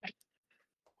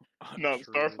 No,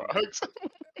 Star True. Fox.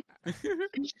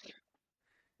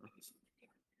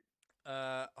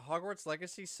 Hogwarts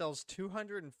Legacy sells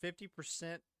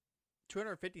 250%,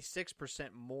 256%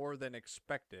 more than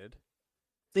expected.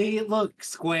 See, look,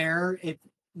 Square. If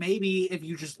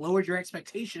you just lowered your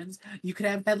expectations, you could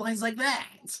have headlines like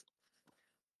that.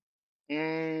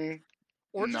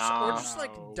 Or Nah. just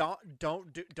like No.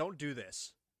 don't do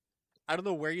this. I don't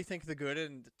know where you think the good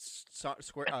in Suicide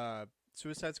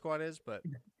Squad is, but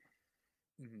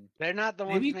They're not the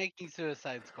Maybe- ones making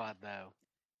Suicide Squad, though.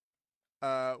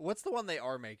 what's the one they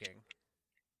are making?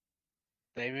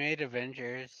 They made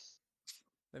Avengers.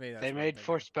 They They made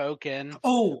Forspoken.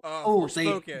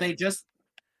 Forspoken.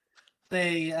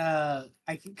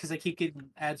 Because I keep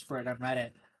getting ads for it on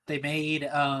Reddit. They made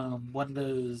one of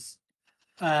those.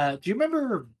 Do you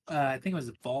remember? I think it was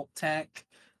Vault Tech,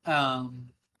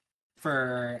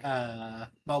 for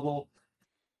mobile.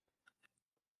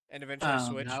 And eventually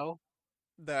Switch. No.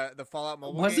 The Fallout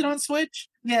mobile Was game? it on Switch?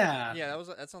 Yeah. Yeah,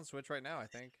 that's on Switch right now, I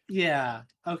think. Yeah.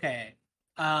 Okay.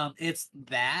 It's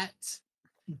that,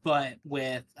 but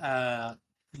with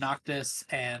Noctis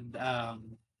and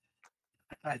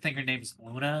I think her name's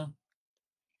Luna,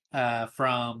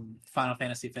 from Final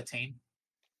Fantasy 15.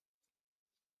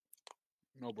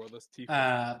 No, bro, that's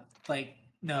Tifa.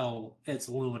 No, it's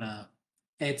Luna.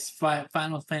 It's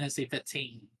Final Fantasy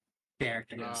 15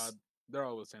 characters. Nah, they're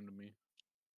all the same to me.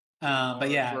 But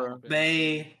yeah, Final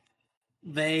they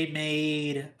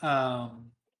made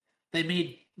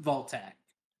Voltec,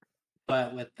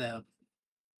 but with them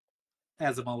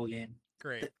as a mobile game.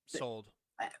 Great. Sold.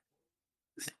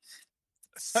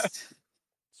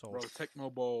 Sold. Bro,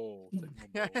 Tecmo Bowl.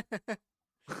 Tecmo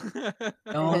Bowl.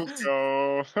 Don't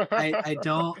Go. I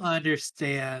don't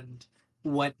understand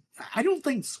what I don't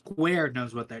think Square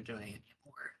knows what they're doing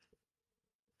anymore.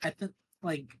 I think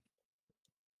like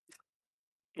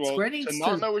Well, Square to needs not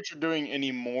to know what you're doing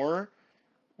anymore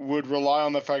would rely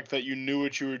on the fact that you knew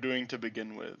what you were doing to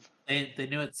begin with. they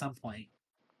knew at some point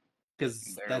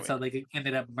because that's Barely. how they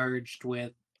ended up merged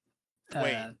with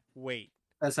Wait.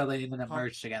 that's how they ended up Pump-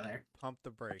 merged together. Pump the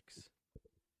brakes.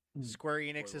 Hmm. Square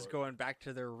Enix is what? going back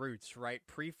to their roots, right?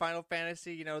 Pre-Final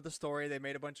Fantasy, you know the story. They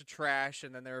made a bunch of trash,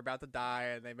 and then they were about to die,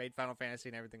 and they made Final Fantasy,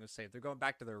 and everything was safe. They're going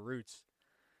back to their roots.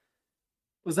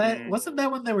 Wasn't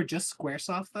that when they were just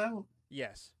SquareSoft though?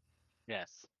 Yes.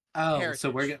 Yes. Oh,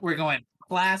 so Heritage. we're going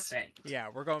classic. Yeah,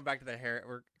 we're going back to the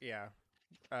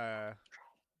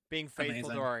being faithful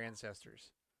Amazing. to our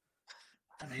ancestors.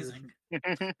 Amazing.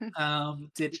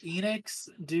 Did Enix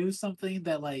do something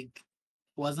that like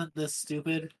wasn't this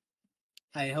stupid?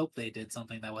 I hope they did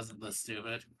something that wasn't this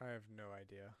stupid. I have no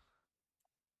idea.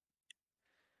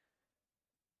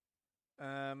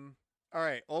 All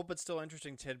right, old but still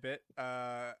interesting tidbit.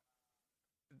 I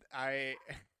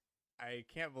I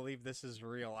can't believe this is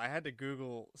real. I had to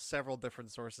Google several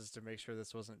different sources to make sure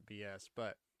this wasn't BS.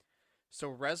 But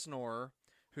so Reznor,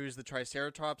 who's the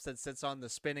Triceratops that sits on the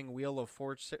spinning wheel of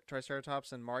four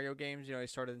Triceratops in Mario games, you know, he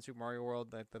started in Super Mario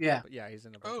World. Yeah. Yeah, he's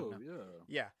in a bunch of Oh them now. yeah.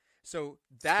 Yeah. So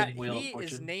that Spinning Wheel of he is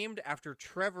Fortune. named after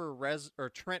Trent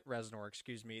Reznor,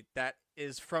 excuse me, that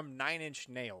is from Nine Inch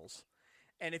Nails.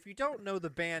 And if you don't know the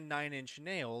band Nine Inch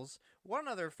Nails, one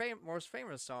of their most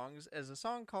famous songs is a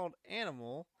song called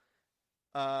Animal,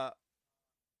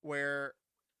 where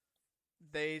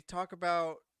they talk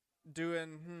about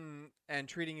doing and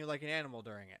treating you like an animal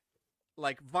during it,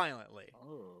 like violently.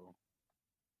 Oh.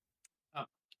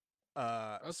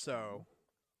 That's So cool.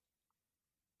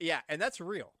 yeah, and that's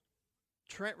real.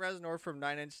 Trent Reznor from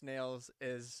Nine Inch Nails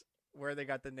is where they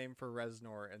got the name for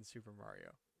Reznor in Super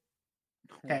Mario.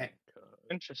 Oh Okay. my God.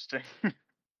 Interesting.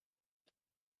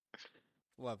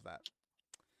 Love that.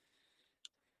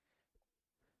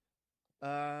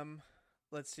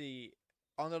 Let's see.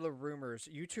 On the rumors,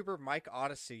 YouTuber Mike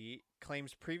Odyssey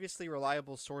claims previously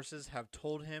reliable sources have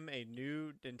told him a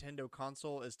new Nintendo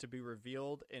console is to be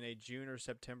revealed in a June or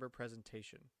September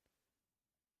presentation.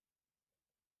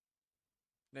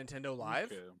 Nintendo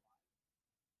Live? Okay.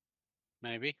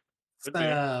 Maybe. It's Could be.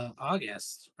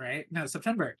 August, right? No,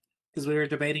 September, because we were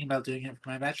debating about doing it for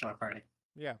my bachelor party.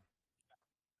 Yeah.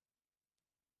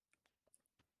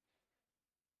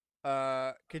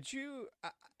 Could you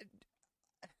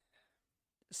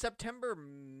September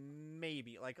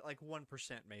maybe, like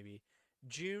 1% maybe.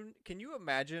 June, can you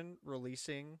imagine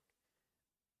releasing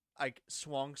like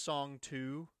Swan Song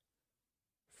 2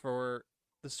 for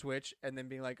the Switch and then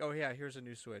being like, "Oh yeah, here's a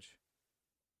new Switch."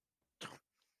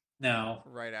 No,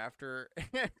 Right after.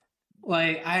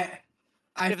 like I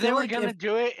If they feel were like gonna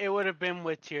do it, it would have been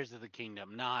with Tears of the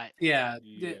Kingdom, not. yeah,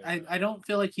 Yeah. I don't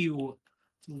feel like you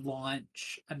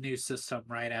launch a new system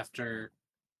right after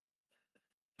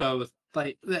both.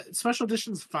 Like the special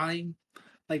edition's fine,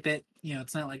 like that. You know,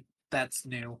 it's not like that's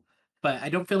new, but I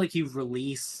don't feel like you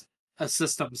release a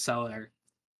system seller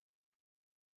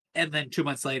and then 2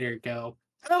 months later go,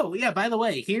 oh yeah, by the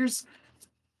way, here's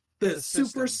the The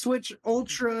Super system. Switch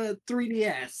Ultra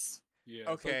 3DS. Yeah.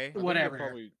 Okay. I think Whatever.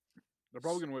 They're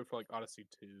probably gonna wait for like Odyssey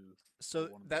 2. So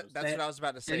one of that's those. what I was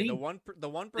about to say. They The need-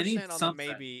 1% on the something.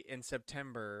 maybe in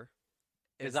September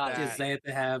Is is Odyssey. Because that they have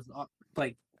to have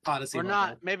like Odyssey Or logo.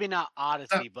 not, maybe not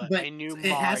Odyssey, but a new it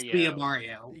Mario. has to be a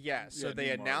Mario. yeah, so Yeah, they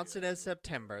new announce it Mario. as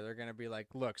September. They're going to be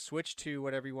like, "Look, Switch 2,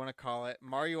 whatever you want to call it,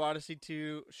 Mario Odyssey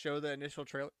 2, show the initial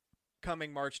trailer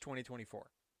coming March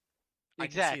 2024." I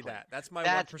can see Exactly. that. That's my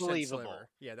That's 1% believable. sliver.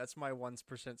 Yeah, that's my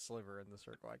 1% sliver in the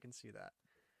circle. I can see that.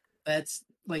 That's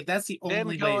the Them only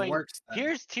way it going, works. Then.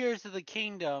 here's Tears of the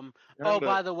Kingdom. And, Oh,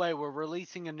 by the way, we're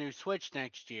releasing a new Switch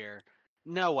next year.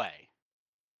 No way.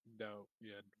 No.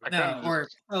 Yeah. I No, kinda or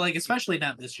like especially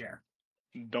not this year.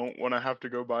 don't want to have to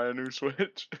go buy a new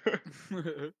Switch.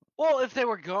 Well, if they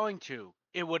were going to,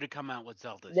 it would have come out with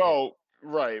Zelda. Well,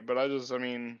 right, but I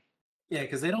mean, Yeah,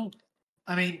 because they don't.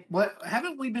 I mean, what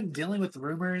haven't we been dealing with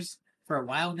rumors for a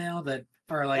while now that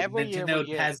are like Every year we Nintendo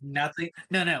get- has nothing?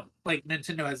 No, like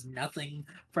Nintendo has nothing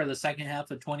for the second half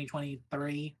of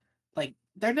 2023. Like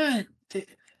they're not.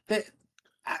 They,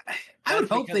 I would That's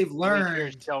hope because they've leakers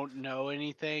learned. don't know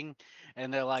anything,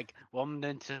 and they're like, "Well,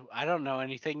 Nintendo, I don't know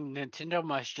anything. Nintendo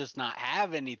must just not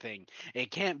have anything. It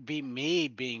can't be me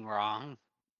being wrong."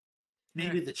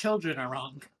 Maybe the children are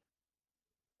wrong.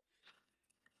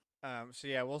 So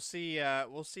yeah, we'll see.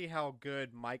 We'll see how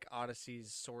good Mike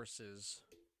Odyssey's sources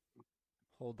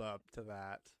hold up to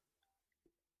that.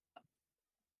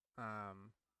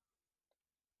 Um,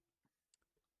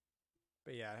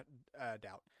 but yeah,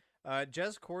 doubt.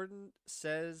 Jez Corden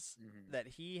says that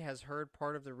he has heard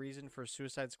part of the reason for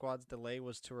Suicide Squad's delay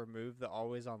was to remove the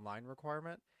always online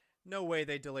requirement. No way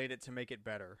they delayed it to make it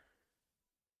better.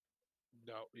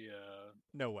 No, yeah.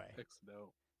 No way.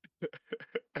 No.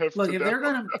 Look, if they're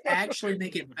going to actually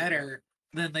make it better,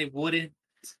 then they wouldn't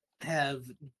have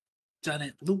done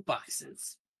it loot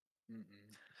boxes.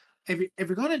 If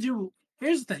you're going to do,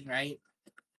 here's the thing, right?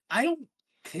 I don't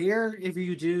care if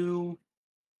you do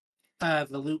the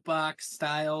loot box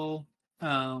style.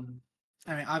 I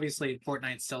mean, obviously,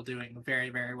 Fortnite's still doing very,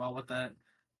 very well with that.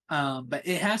 But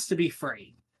it has to be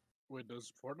free. Wait,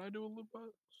 does Fortnite do a loot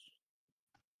box?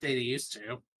 They used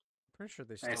to. Pretty sure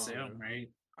they I still assume, do. right?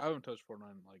 I haven't touched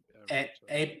Fortnite in like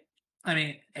ever. I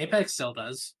mean, Apex still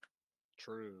does.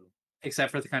 True.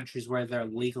 Except for the countries where they're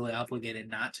legally obligated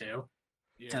not to.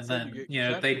 Yeah, and so then you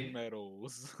get they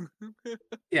medals.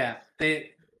 yeah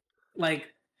they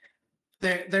like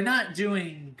they're not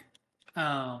doing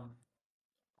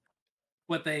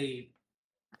what they're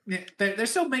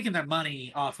still making their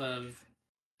money off of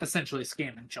essentially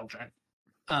scamming children.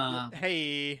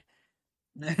 Hey,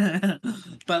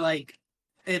 but like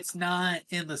it's not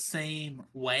in the same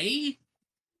way.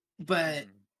 But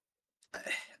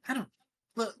I don't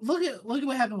look at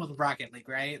what happened with Rocket League,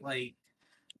 right? Like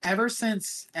ever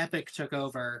since Epic took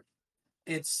over,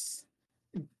 it's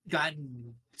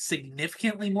gotten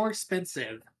significantly more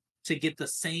expensive to get the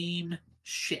same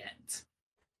shit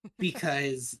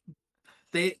because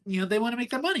they want to make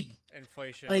their money.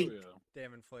 inflation. Like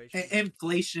damn inflation.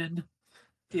 Inflation.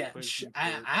 Yeah,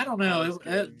 I don't know.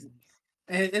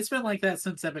 It's been like that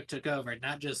since Epic took over,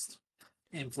 not just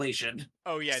inflation.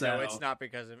 Oh yeah, So, no, it's not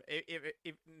because of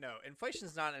if no,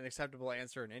 inflation's not an acceptable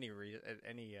answer in any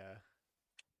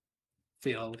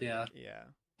field. Yeah, yeah.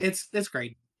 It's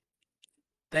great.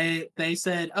 They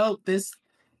said, oh,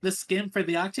 the skin for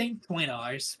the Octane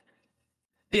 $20.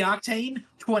 The Octane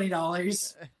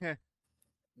 $20.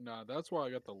 Nah, that's why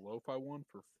I got the lo-fi one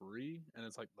for free, and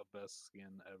it's like the best skin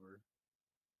ever.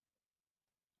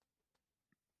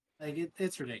 Like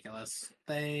it's ridiculous.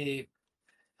 I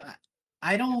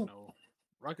don't. No,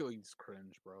 Rocket League's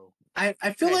cringe, bro. I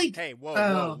feel like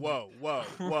whoa.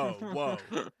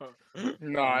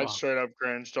 No, it's straight up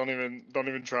cringe. Don't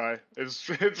even try. It's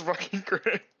fucking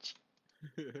cringe.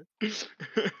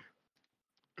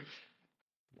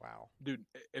 Wow. Dude,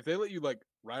 if they let you like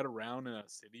ride around in a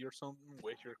city or something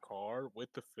with your car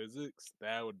with the physics,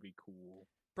 that would be cool.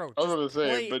 Bro, I was just gonna say,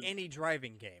 play but any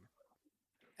driving game.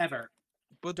 ever.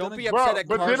 But don't be again, upset bro, at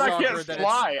but car then I soccer can't that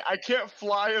fly. I can't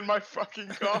fly in my fucking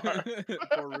car.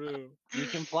 For real. You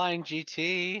can fly in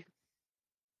GT.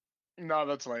 No,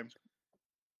 that's lame.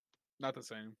 Not the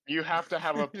same. You have to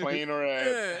have a plane or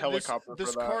a helicopter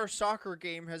this for that. car soccer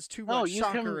game has too No, much you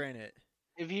soccer can- in it.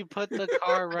 If you put the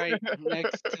car right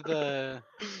next to the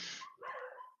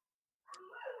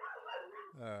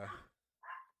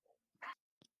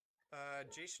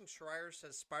Jason Schreier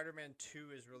says Spider-Man 2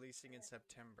 is releasing in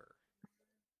September.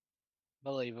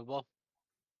 believable.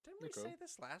 Didn't we Okay. say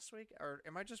this last week, or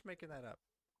am I just making that up?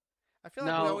 I feel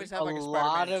like No, we always have a like a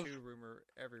lot Spider-Man of- 2 rumor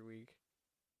every week.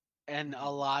 And a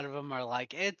lot of them are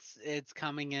like it's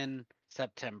coming in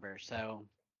September, so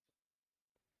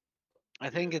I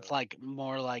think it's Yeah. like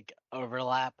more like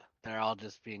overlap. They're all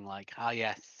just being like, "Oh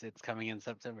yes, it's coming in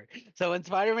September." So when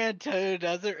Spider-Man 2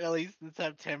 doesn't release in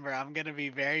September, I'm gonna be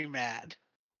very mad.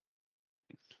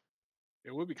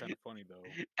 It would be kind of funny though.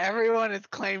 Everyone has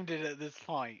claimed it at this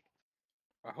point.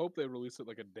 I hope they release it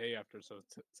like a day after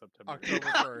September. October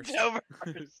 1st. October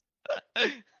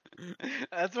 1st.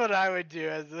 That's what I would do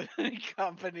as a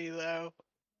company, though.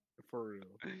 For real.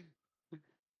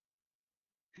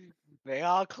 They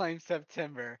all claim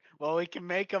September. Well, we can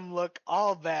make them look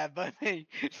all bad by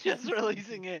just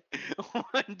releasing it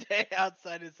one day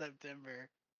outside of September.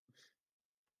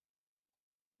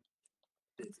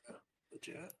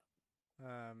 Legit.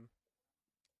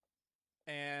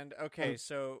 And okay,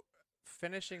 so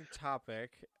finishing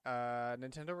topic,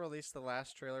 Nintendo released the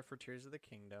last trailer for Tears of the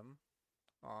Kingdom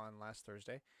on last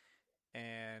Thursday,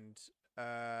 and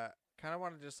kind of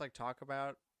want to just like talk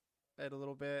about it a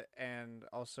little bit, and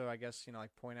also I guess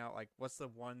like point out like what's the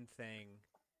one thing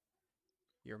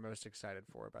you're most excited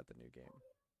for about the new game.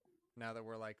 Now that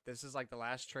we're like this is like the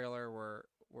last trailer,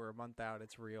 we're a month out,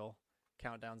 it's real,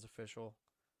 countdown's official,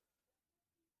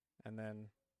 and then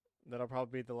That'll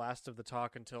probably be the last of the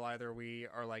talk until either we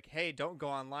are like, "Hey, don't go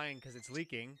online because it's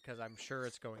leaking," because I'm sure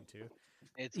it's going to.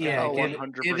 It's Yeah, Oh, give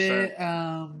 100%.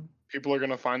 it. People are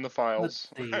gonna find the Let's files.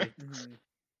 see.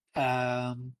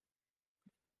 Mhm.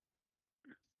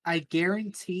 I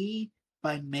guarantee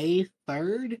by May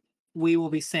 3rd we will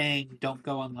be saying don't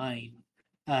go online.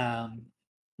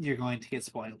 You're going to get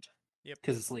spoiled. Yep.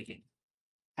 Because it's leaking.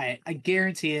 I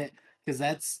guarantee it because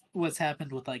that's what's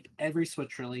happened with like every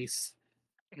Switch release.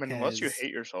 I mean, unless you 'Cause-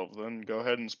 hate yourself, then go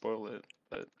ahead and spoil it.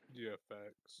 But Yeah,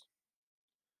 facts.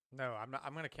 No, I'm not.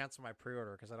 I'm gonna cancel my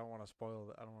pre-order because I don't want to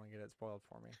spoil. I don't want to get it spoiled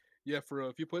for me. Yeah, for real.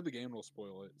 If you play the game, it'll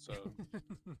spoil it. So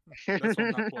that's why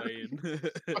I'm not playing.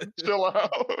 chill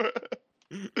out.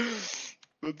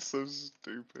 That's so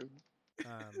stupid.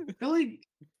 I feel like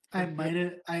I might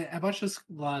have. I watched this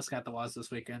Lost Got the Was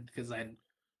this weekend because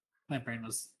my brain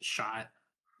was shot.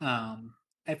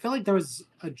 I feel like there was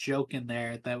a joke in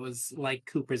there that was like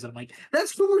Cooper's. And I'm like,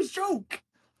 that's Cooper's joke.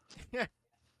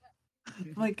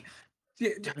 Like,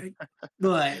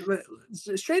 but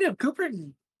straight up, Cooper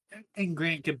and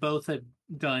Grant could both have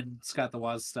done Scott the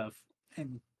Woz stuff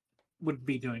and would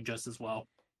be doing just as well.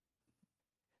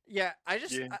 Yeah, I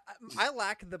just Yeah. I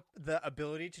lack the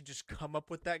ability to just come up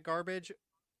with that garbage,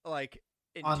 like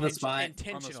On the spot.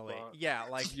 intentionally. spot. Yeah,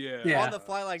 like Yeah. on the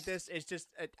fly like this. It's just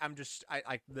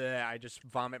I just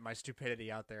vomit my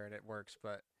stupidity out there and it works.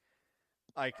 But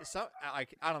like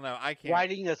I don't know, I can't.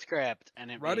 writing a script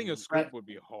and it Writing being, a script would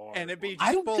be hard. And it'd be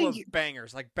I just don't full think of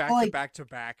bangers, like back like- to back to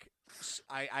back.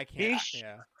 I can't. He's-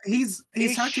 Yeah. He's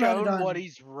he's talked about shown it on. what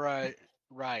he's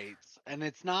writes, and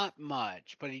it's not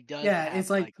much, but he does. Yeah, have, it's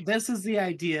like this is the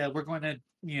idea. We're going to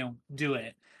do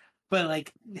it, but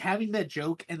like having that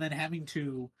joke and then having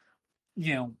to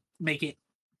make it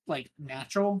like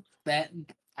natural. That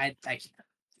I can't.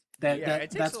 Yeah, it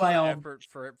takes That's a why lot of I'll.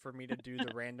 effort for me to do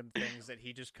the random things that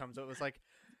he just comes up with. Like,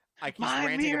 he's My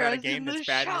ranting about a mirror's game in that's the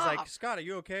bad, and he's like, shop. "Scott, are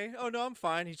you okay?" "Oh no, I'm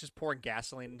fine." He's just pouring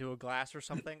gasoline into a glass or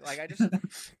something. Like, I just,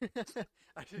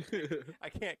 I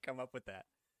can't come up with that.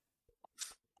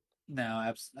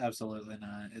 No, absolutely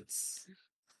not. It's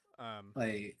Um,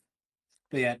 like,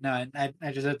 but yeah, no,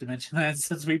 I just have to mention that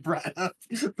since we brought up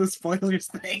the spoilers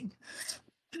thing.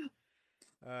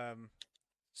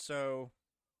 so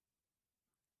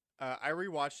I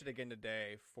rewatched it again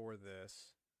today for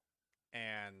this,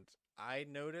 and I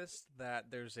noticed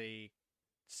that there's a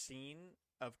scene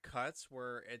of cuts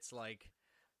where it's like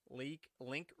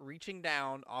Link reaching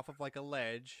down off of like a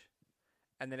ledge,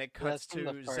 and then it cuts That's from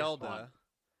the to first Zelda. one.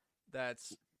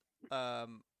 That's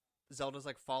Zelda's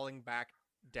like falling back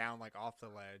down like off the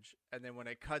ledge, and then when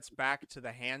it cuts back to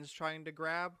the hands trying to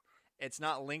grab, it's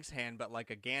not Link's hand but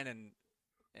like a Ganon,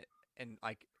 and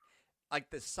like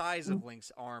the size of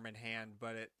Link's arm and hand,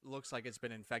 but it looks like it's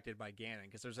been infected by Ganon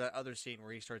because there's that other scene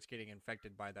where he starts getting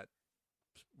infected by that,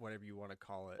 whatever you want to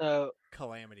call it, So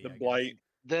calamity. The I guess. blight.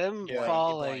 them Yeah.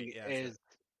 falling Blight, yeah, that's is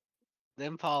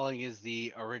them falling is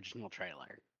the original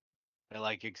trailer. They're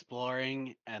like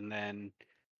exploring, and then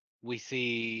we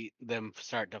see them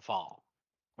start to fall,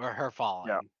 or her falling.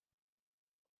 Yeah.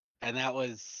 And that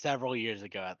was several years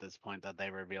ago at this point that they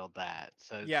revealed that.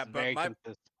 So it's Yeah, but very my-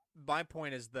 consistent. My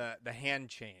point is the hand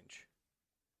change,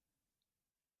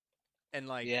 and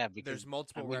like Yeah, because there's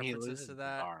multiple when he references loses to his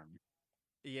that. arm.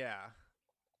 Yeah,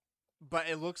 but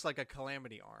it looks like a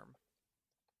calamity arm,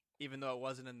 even though it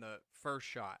wasn't in the first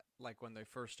shot, like when they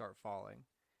first start falling.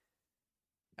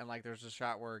 And like there's a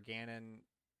shot where Ganon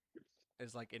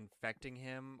is like infecting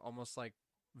him, almost like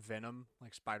Venom,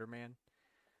 like Spider-Man.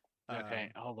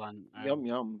 Okay, hold on. Yum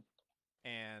yum.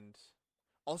 And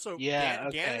also Yeah, Ganon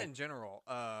okay. in general,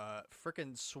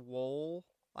 freaking swole,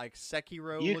 like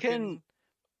Sekiro You looking.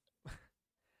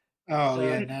 Oh So-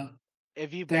 yeah, no.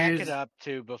 If you back There's- it up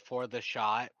to before the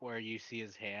shot where you see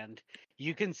his hand,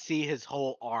 you can see his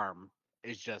whole arm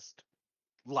is just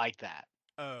like that.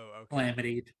 Oh, okay.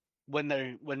 Calamity. When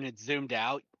it's zoomed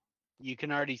out, you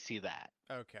can already see that.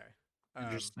 Okay.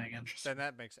 Interesting. Then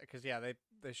that makes because yeah,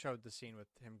 they showed the scene with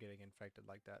him getting infected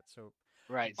like that. So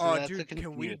Right. So oh, that's a dude, can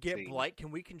we continuous get scene. blight?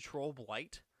 Can we control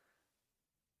blight?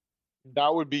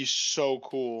 That would be so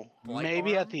cool. Blight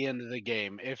Maybe arm? at the end of the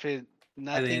game. If it At the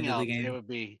nothing end of the else, game. it would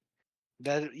be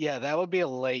that. Yeah, that would be a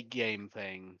late game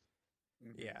thing.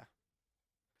 Yeah.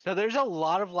 So there's a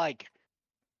lot of like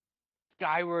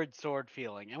Skyward Sword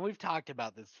feeling, and we've talked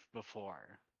about this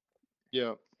before.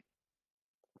 Yeah.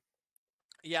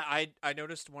 Yeah, I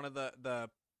noticed one of the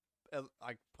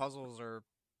like puzzles, or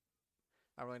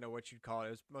I don't really know what you'd call it.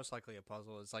 It was most likely a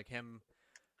puzzle. It's like him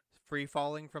free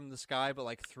falling from the sky, but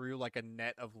like through like a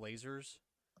net of lasers.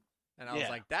 And I was Yeah.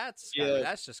 like, that's Yeah.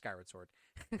 that's just Skyward Sword.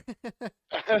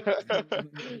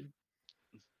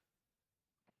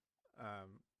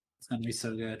 It's gonna be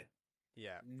so good.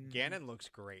 Yeah, Ganon looks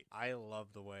great. I love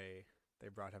the way they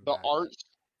brought him The back. art,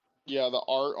 yeah, the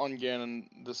art on Ganon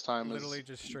this time Literally is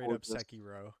just straight gorgeous. up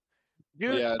Sekiro.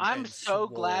 Dude, Yeah, I'm and so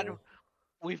glad swole.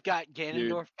 we've got Dude,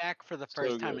 Ganondorf back for the so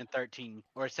first time good. in 13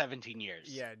 or 17 years.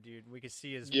 Yeah, dude, we can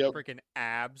see his Yep. freaking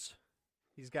abs.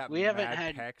 He's got We haven't mad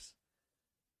had pecs.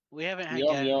 we haven't had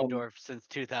Yum, yum. Ganondorf since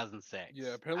 2006.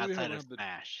 Yeah, apparently we outside haven't of had the-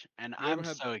 Smash, and we I'm haven't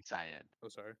had- so excited. Oh,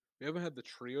 sorry. We haven't had the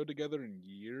trio together in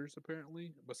years,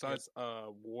 apparently. Besides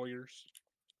Warriors.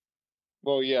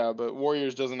 Well, yeah, but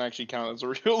Warriors doesn't actually count as a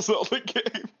real Zelda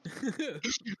game.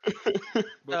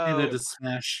 Neither So does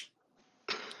Smash.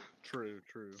 True.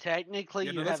 technically,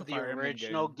 Yeah, you no, that's have a the Fire Emblem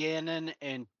original game. Ganon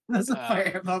in That's a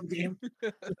Fire Emblem game.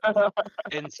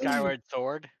 in Skyward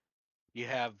Sword. You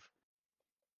have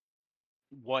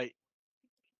what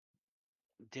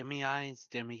Demiguise,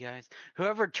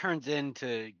 whoever turns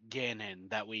into Ganon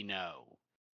that we know,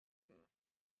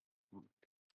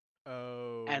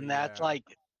 Oh, and yeah. that's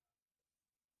like,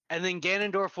 and then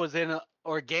Ganondorf was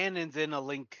Ganon's in a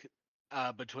Link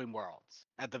Between Worlds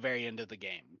at the very end of the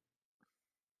game,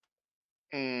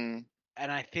 Mm.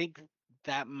 and I think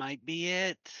that might be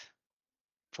it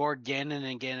for Ganon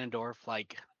and Ganondorf,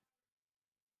 like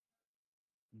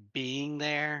being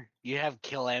there. You have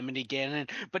Calamity Ganon,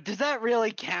 but does that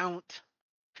really count?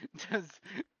 Does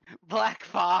Black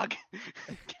Fog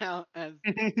count as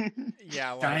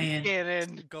Yeah, like Giant.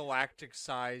 Ganon? galactic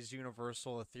size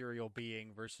universal ethereal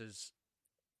being versus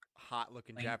hot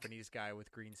looking Link. Japanese guy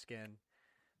with green skin.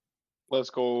 Let's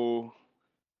go.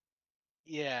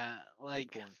 Yeah,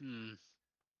 like, point.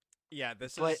 Yeah,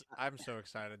 this But- is I'm so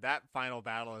excited. That final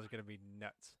battle is gonna be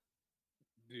nuts.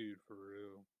 Dude, for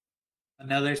real.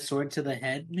 Another sword to the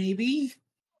head, maybe?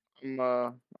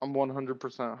 I'm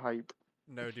 100% hype.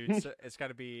 No, dude, it's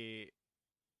gotta be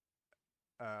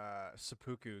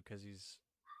seppuku because he's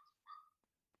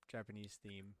Japanese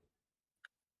theme.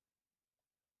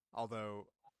 Although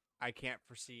I can't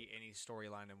foresee any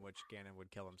storyline in which Ganon would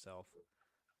kill himself.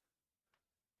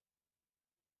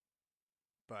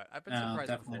 But I've been No, surprised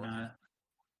definitely before. not.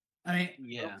 I mean,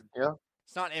 Yeah. Yeah.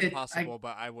 It's not impossible,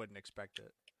 but I wouldn't expect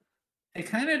it. it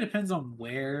kind of depends on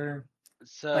where,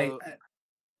 So like,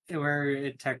 where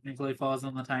it technically falls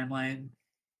on the timeline.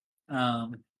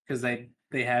 Because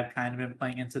they have kind of been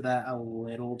playing into that a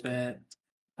little bit.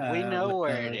 we know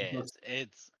with where the it books. is.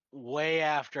 It's way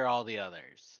after all the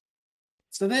others.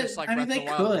 So that Just like I mean, Breath they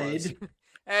of the Wild was. could.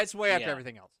 It's way after Yeah.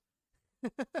 everything else.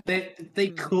 They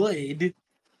could.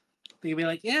 They'd be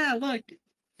like, yeah, look,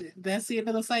 that's the end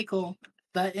of the cycle.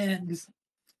 That ends.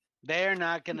 They're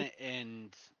not gonna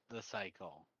end the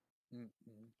cycle. Mm-mm.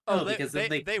 Oh, No, because then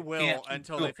they will can't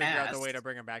until go they figure out the way past. to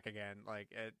bring him back again.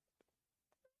 Like it.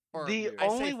 Or The I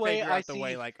only say way figure I out the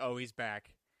way, see- like, oh, he's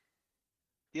back.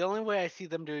 The only way I see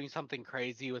them doing something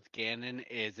crazy with Ganon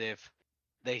is if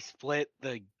they split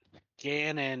the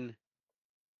Ganon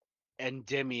and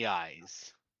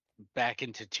Demi-Eyes back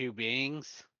into two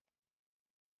beings.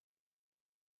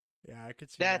 Yeah, I could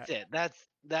see That's that. it.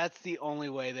 That's the only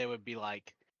way they would be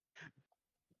like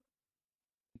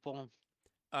people.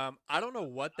 I don't know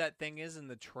what that thing is in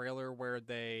the trailer where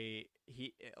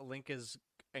Link is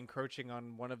encroaching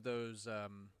on one of those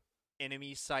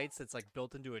enemy sites that's like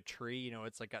built into a tree. You know,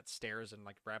 it's like got stairs and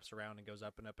like wraps around and goes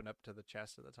up and up and up to the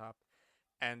chest at the top.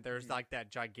 And there's like that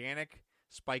gigantic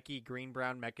spiky green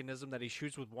brown mechanism that he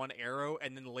shoots with one arrow,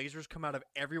 and then lasers come out of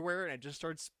everywhere, and it just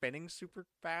starts spinning super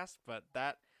fast. But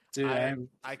that Dude,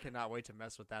 I cannot wait to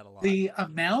mess with that a lot. the I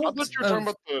amount thought you were talking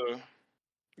of about the.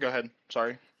 Go ahead.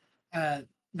 Sorry.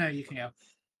 no, you can go.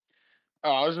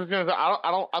 Oh, I was just gonna say,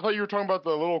 I thought you were talking about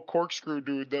the little corkscrew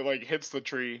dude that like hits the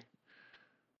tree.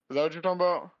 Is that what you're talking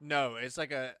about? No, it's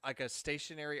like a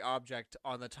stationary object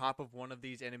on the top of one of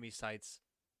these enemy sites.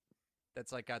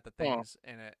 That's like got the things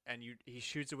in it, and he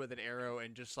shoots it with an arrow,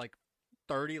 and just like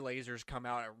 30 lasers come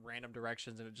out at random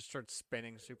directions, and it just starts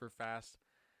spinning super fast.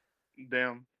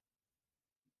 Damn.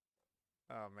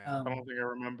 Oh man, I don't think I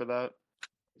remember that.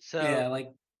 So Yeah,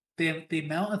 like the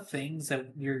amount of things that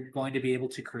you're going to be able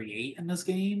to create in this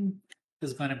game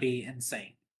is going to be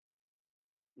insane.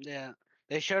 yeah,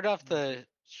 they showed off the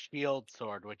shield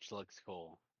sword, which looks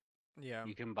cool. yeah.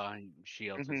 You combine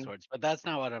shields Mhm. with swords, but that's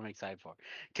not what I'm excited for.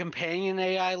 Companion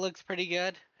AI looks pretty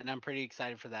good, and I'm pretty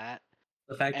excited for that.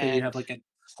 The fact that you have like a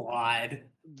quad.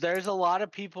 There's a lot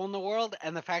of people in the world,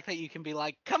 and the fact that you can be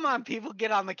like, "Come on, people,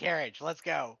 get on the carriage, let's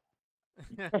go."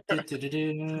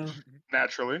 Do-do-do-do.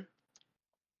 Naturally.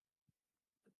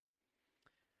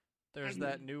 There's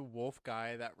that new wolf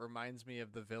guy that reminds me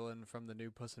of the villain from the new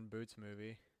Puss in Boots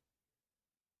movie.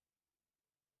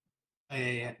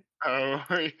 Yeah. Oh,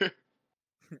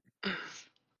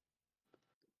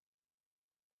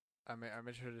 I'm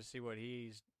interested to see what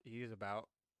he's about.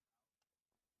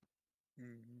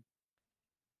 Mhm.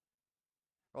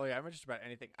 Oh yeah, I'm interested about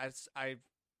anything. I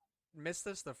missed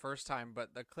this the first time,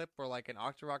 but the clip where like an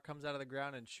Octorok comes out of the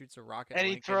ground and shoots a rocket And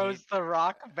he Link, throws the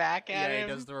rock back at yeah, he him.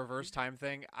 does the reverse time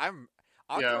thing. Yeah.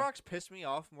 Octoroks piss me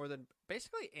off more than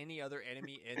basically any other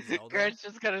enemy in Zelda. Grant's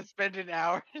just gonna spend an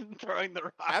hour throwing the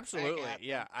rock Absolutely, back at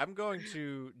yeah. him. I'm going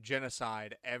to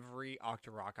genocide every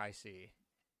Octorok I see.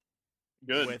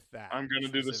 Good. With that, I'm gonna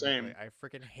do the specifically. same. I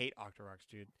freaking hate Octoroks,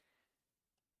 dude.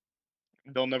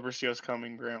 They'll never see us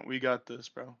coming, Grant. We got this,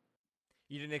 bro.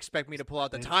 You didn't expect me to pull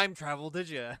out the time travel, did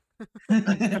you?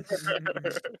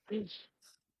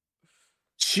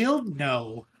 Shield,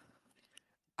 no.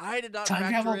 I did not Time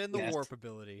factor travel? in the Yes. warp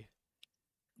ability.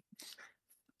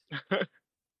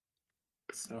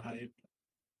 So hype.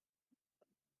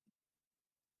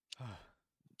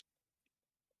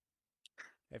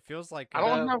 It feels like I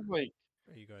don't Uh, have like.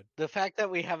 Are you good? The fact that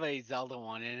we have a Zelda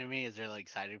 1 enemy is really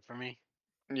exciting for me.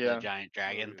 The Yeah. giant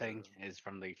dragon yeah. thing is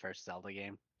from the first Zelda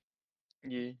game.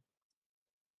 Yeah.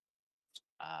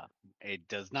 It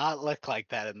does not look like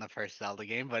that in the first Zelda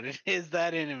game, but it is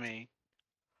that enemy.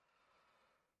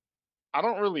 I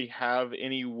don't really have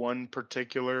any one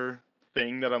particular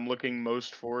thing that I'm looking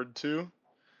most forward to.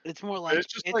 It's more But like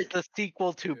it's just it's like, the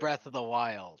sequel to Yeah. Breath of the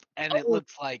Wild, and it Oh.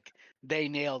 looks like they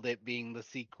nailed it being the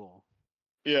sequel.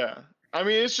 yeah. I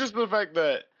mean, it's just the fact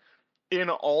that in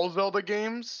all Zelda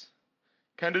games,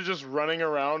 kind of just running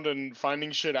around and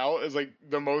finding shit out is like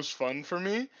the most fun for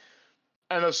me.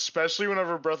 And especially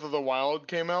whenever Breath of the Wild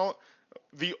came out,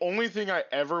 the only thing I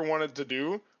ever wanted to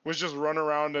do was just run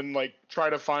around and like try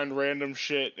to find random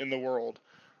shit in the world.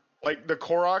 Like the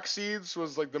Korok seeds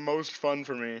was like the most fun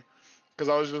for me because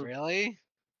I was just Really?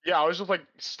 I was just like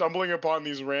stumbling upon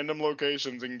these random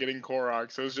locations and getting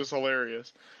Koroks. It was just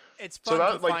hilarious. It's So fun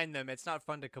to that like find them. It's not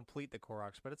fun to complete the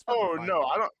Koroks, but it's fun to find no, them.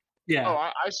 I don't. Yeah. Oh,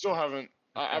 I still haven't.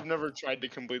 Okay. I've never tried to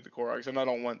complete the Koroks, and I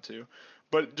don't want to.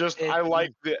 But just It- I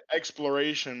like the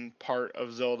exploration part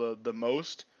of Zelda the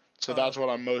most, so that's what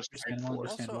I'm most hyped Understandable, for.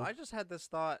 understandable. Also, I just had this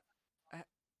thought.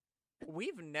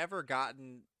 We've never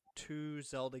gotten two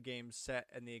Zelda games set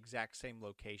in the exact same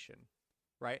location,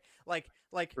 right? Like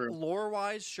True.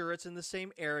 lore-wise, sure, it's in the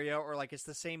same area, or like it's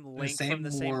the same link from same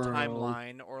the same world.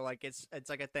 timeline, or like it's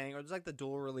like a thing, or it's like the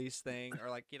dual release thing, or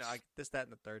like like this, that,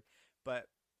 and the third. But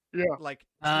Yeah. like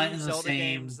In two the Zelda same,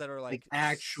 games that are like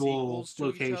actual sequels to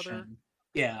location. each other.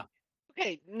 Yeah.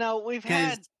 Okay, no, we've 'Cause-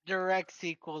 had direct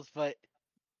sequels, but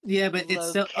Yeah, but it's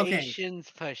still okay. locations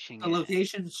pushing The it.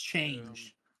 locations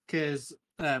change because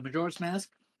Majora's Mask,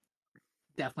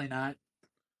 definitely not.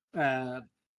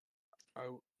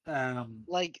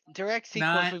 Like direct sequels,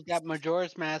 not we've got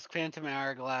Majora's Mask, Phantom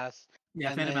Hourglass, yeah,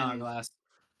 and Phantom then Hourglass.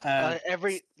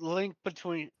 every Link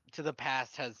between to the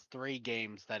Past has 3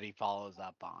 games that he follows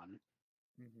up on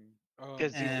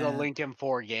because he's a and- Link in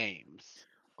 4 games.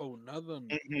 Oh, nothing.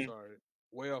 Mhm. Sorry,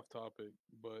 way off topic.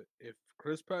 But if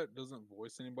Chris Pratt doesn't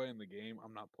voice anybody in the game,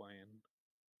 I'm not playing.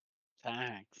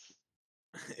 Thanks.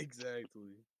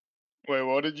 Exactly. Wait,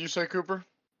 what did you say, Cooper?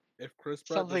 If Chris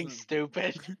Pratt Something doesn't,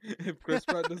 stupid. if Chris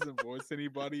Pratt doesn't voice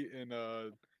anybody in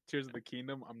Tears of the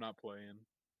Kingdom, I'm not playing.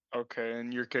 Okay,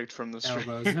 and you're kicked from the stream.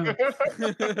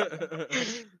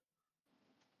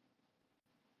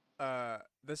 Elbows.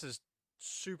 This is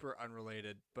super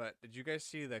unrelated, but did you guys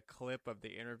see the clip of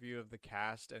the interview of the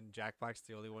cast and Jack Black's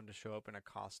the only one to show up in a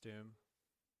costume?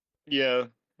 Yeah.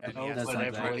 And Oh, he, has but to I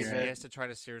try to, believe he it. has to try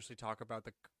to seriously talk about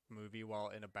the movie while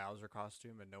in a Bowser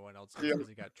costume, and no one else does Yeah. because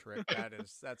he got tricked.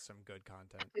 That's some good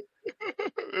content.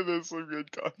 It is some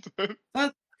good content.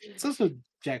 It's also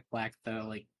Jack Black though.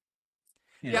 Like,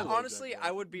 you Yeah, know. love honestly, Jack I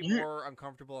Black. would be You- more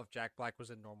uncomfortable if Jack Black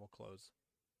was in normal clothes.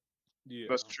 Yeah,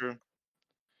 That's true.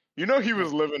 You know he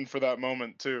was Like- living for that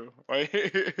moment too. Like,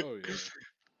 Oh yeah.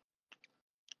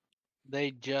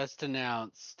 They just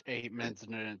announced 8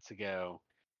 minutes ago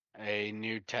a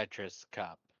new Tetris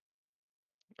Cup.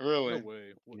 No really.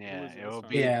 way. Who Yeah, is it? it Let's will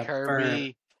find be out. Yeah,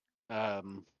 Kirby.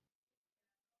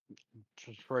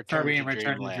 Return Kirby to and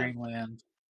Return to Dreamland.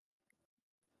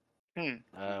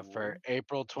 Dreamland. For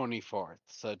April 24th.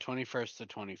 So 21st to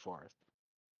 24th.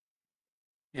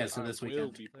 Yeah, so I this will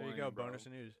weekend. be There you playing, go, bro. bonus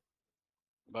news.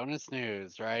 Bonus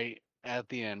news, right at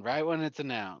the end, right when it's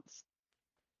announced.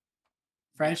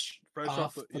 Fresh Fresh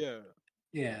off the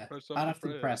yeah, fresh hot off off the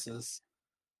press. presses.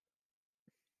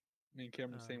 Me and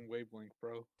Cameron same wavelength,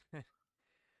 bro.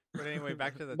 But anyway,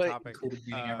 back to the But- topic. Including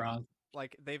getting it wrong.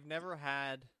 Like they've never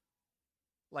had.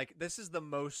 Like this is the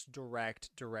most direct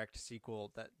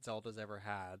sequel that Zelda's ever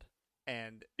had.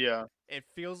 and Yeah. it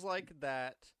feels like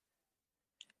that.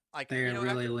 Like, They're really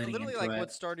after, leaning literally into like it. what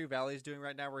Stardew Valley is doing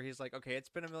right now, where he's like, okay, it's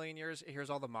been a million years. Here's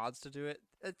all the mods to do it.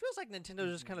 It feels like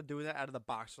Nintendo's just kind of doing that out of the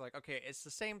box. They're like, okay, it's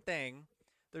the same thing.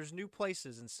 There's new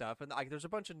places and stuff, and like there's a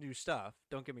bunch of new stuff.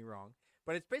 Don't get me wrong,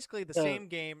 but it's basically the same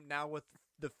game now with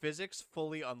the physics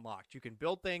fully unlocked. You can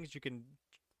build things. You can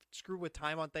screw with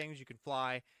time on things. You can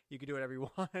fly. You can do whatever you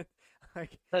want.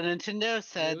 Like, So Nintendo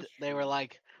said that's they were true.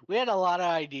 like, we had a lot of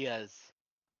ideas,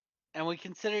 and we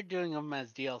considered doing them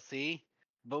as DLC,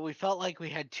 but we felt like we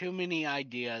had too many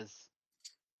ideas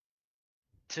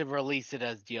to release it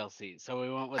as DLC, so we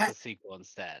went with the sequel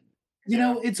instead.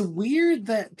 It's weird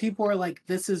that people are like,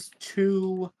 this is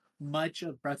too much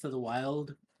of Breath of the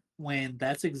Wild when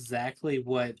that's exactly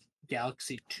what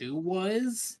Galaxy 2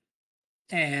 was.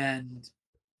 And,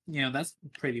 that's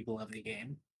a pretty beloved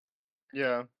game.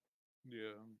 Yeah.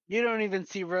 Yeah. You don't even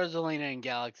see Rosalina in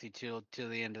Galaxy 2 till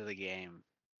the end of the game.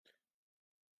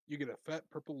 You get a fat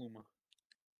purple Luma.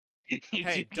 You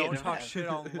hey, do don't get talk a- shit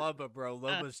on Lubba, bro.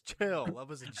 Lubba's chill.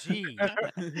 Lubba's a G.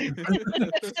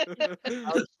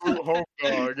 Absolute hope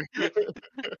dog.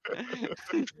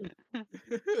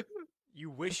 You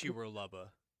wish you were Lubba.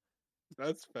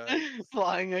 That's facts.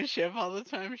 Flying a ship all the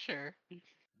time, sure.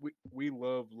 We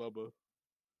love Lubba.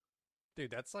 Dude,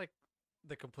 that's like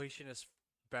the completionist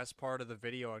best part of the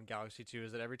video on Galaxy 2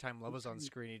 is that every time Lubba's on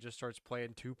screen, he just starts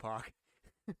playing Tupac.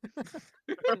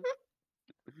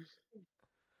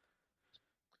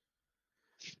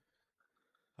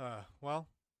 Well,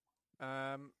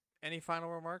 any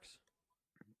final remarks,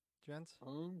 gents?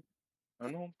 I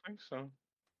don't think so.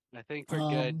 I think we're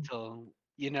good till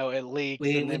it leaks,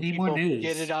 we and then need more people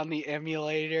get news. it on the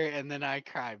emulator, and then I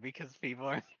cry because people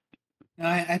are.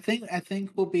 I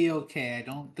think we'll be okay. I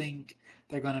don't think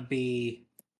they're gonna be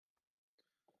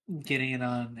getting it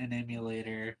on an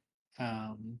emulator.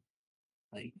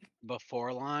 Like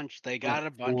Before launch, they got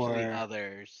a bunch of the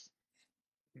others.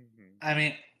 I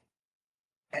mean,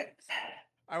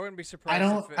 I wouldn't be surprised.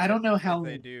 I don't know how if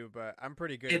they do, but I'm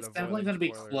pretty good. It's at definitely going to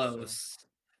be close.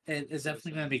 So. It's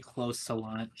definitely going to be close to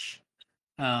launch.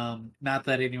 Not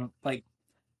that anyone like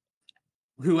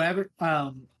whoever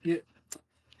if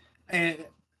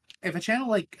a channel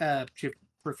like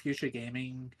for Future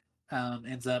Gaming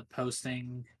ends up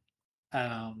posting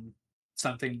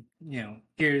something,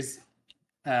 here's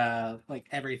like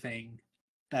everything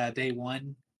day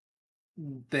one,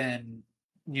 then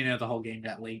the whole game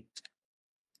got leaked.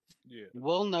 Yeah.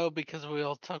 We'll know because we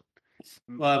all took.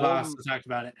 Well, I've also talked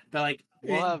about it, but like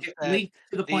We'll have it said leaked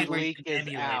to the point the where you leak can is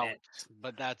emulate out, it.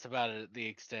 but that's about it, the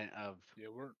extent of.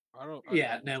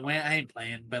 Yeah, I ain't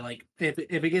playing, but like if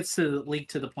it gets to leak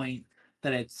to the point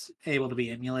that it's able to be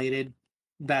emulated,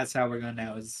 that's how we're gonna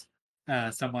know is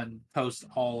someone posts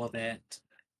all of it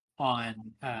on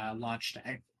launch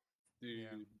day.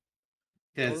 Dude.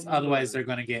 Because otherwise they're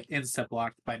gonna get insta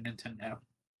blocked by Nintendo.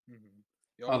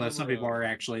 Although some people are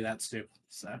actually that stupid.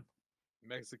 So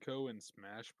Mexico and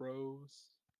Smash Bros.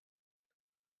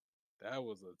 That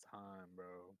was a time, bro.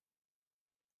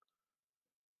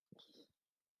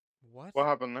 What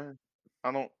happened there?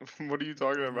 I don't. What are you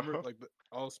talking Remember, about? like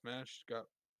all Smash got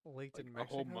leaked like in a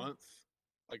Mexico.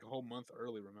 whole month,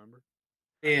 early. Remember?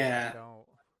 yeah. I don't.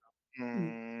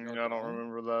 I don't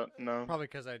remember that. No. Probably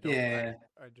because I don't. Yeah.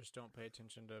 I just don't pay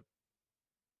attention to.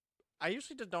 I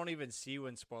usually just don't even see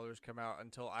when spoilers come out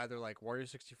until either like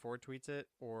Warrior64 tweets it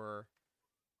or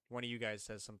one of you guys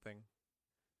says something.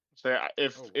 Say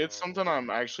if it's something I'm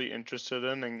actually interested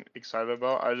in and excited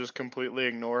about, I just completely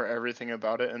ignore everything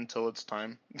about it until it's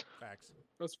time. Facts.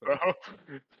 That's fair.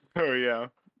 Oh yeah.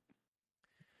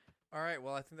 All right,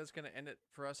 well, I think that's going to end it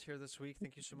for us here this week.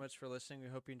 Thank you so much for listening. We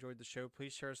hope you enjoyed the show.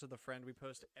 Please share us with a friend. We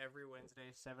post every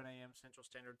Wednesday, 7 a.m. Central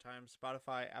Standard Time,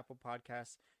 Spotify, Apple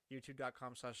Podcasts,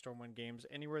 youtube.com/StormWindGames.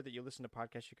 Anywhere that you listen to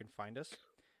podcasts, you can find us.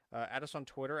 Add us on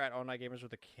Twitter at AllNightGamers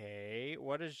with a K.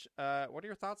 What are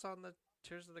your thoughts on the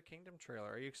Tears of the Kingdom trailer?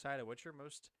 Are you excited? What's your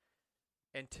most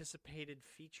anticipated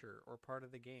feature or part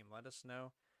of the game? Let us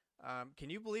know. Can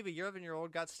you believe a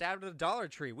 11-year-old got stabbed at a Dollar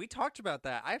Tree? We talked about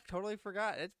that. I totally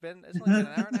forgot. It's only been an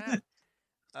hour and a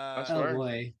half. Oh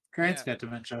boy, Grant's got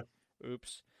dementia.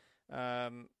 Oops. Who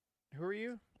are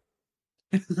you?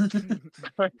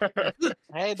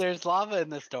 Hey, there's lava in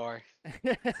the store.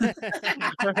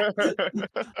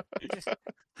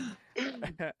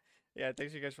 Yeah,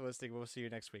 thanks you guys for listening. We'll see you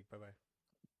next week. Bye-bye.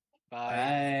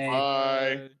 Bye.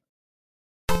 Bye. Bye.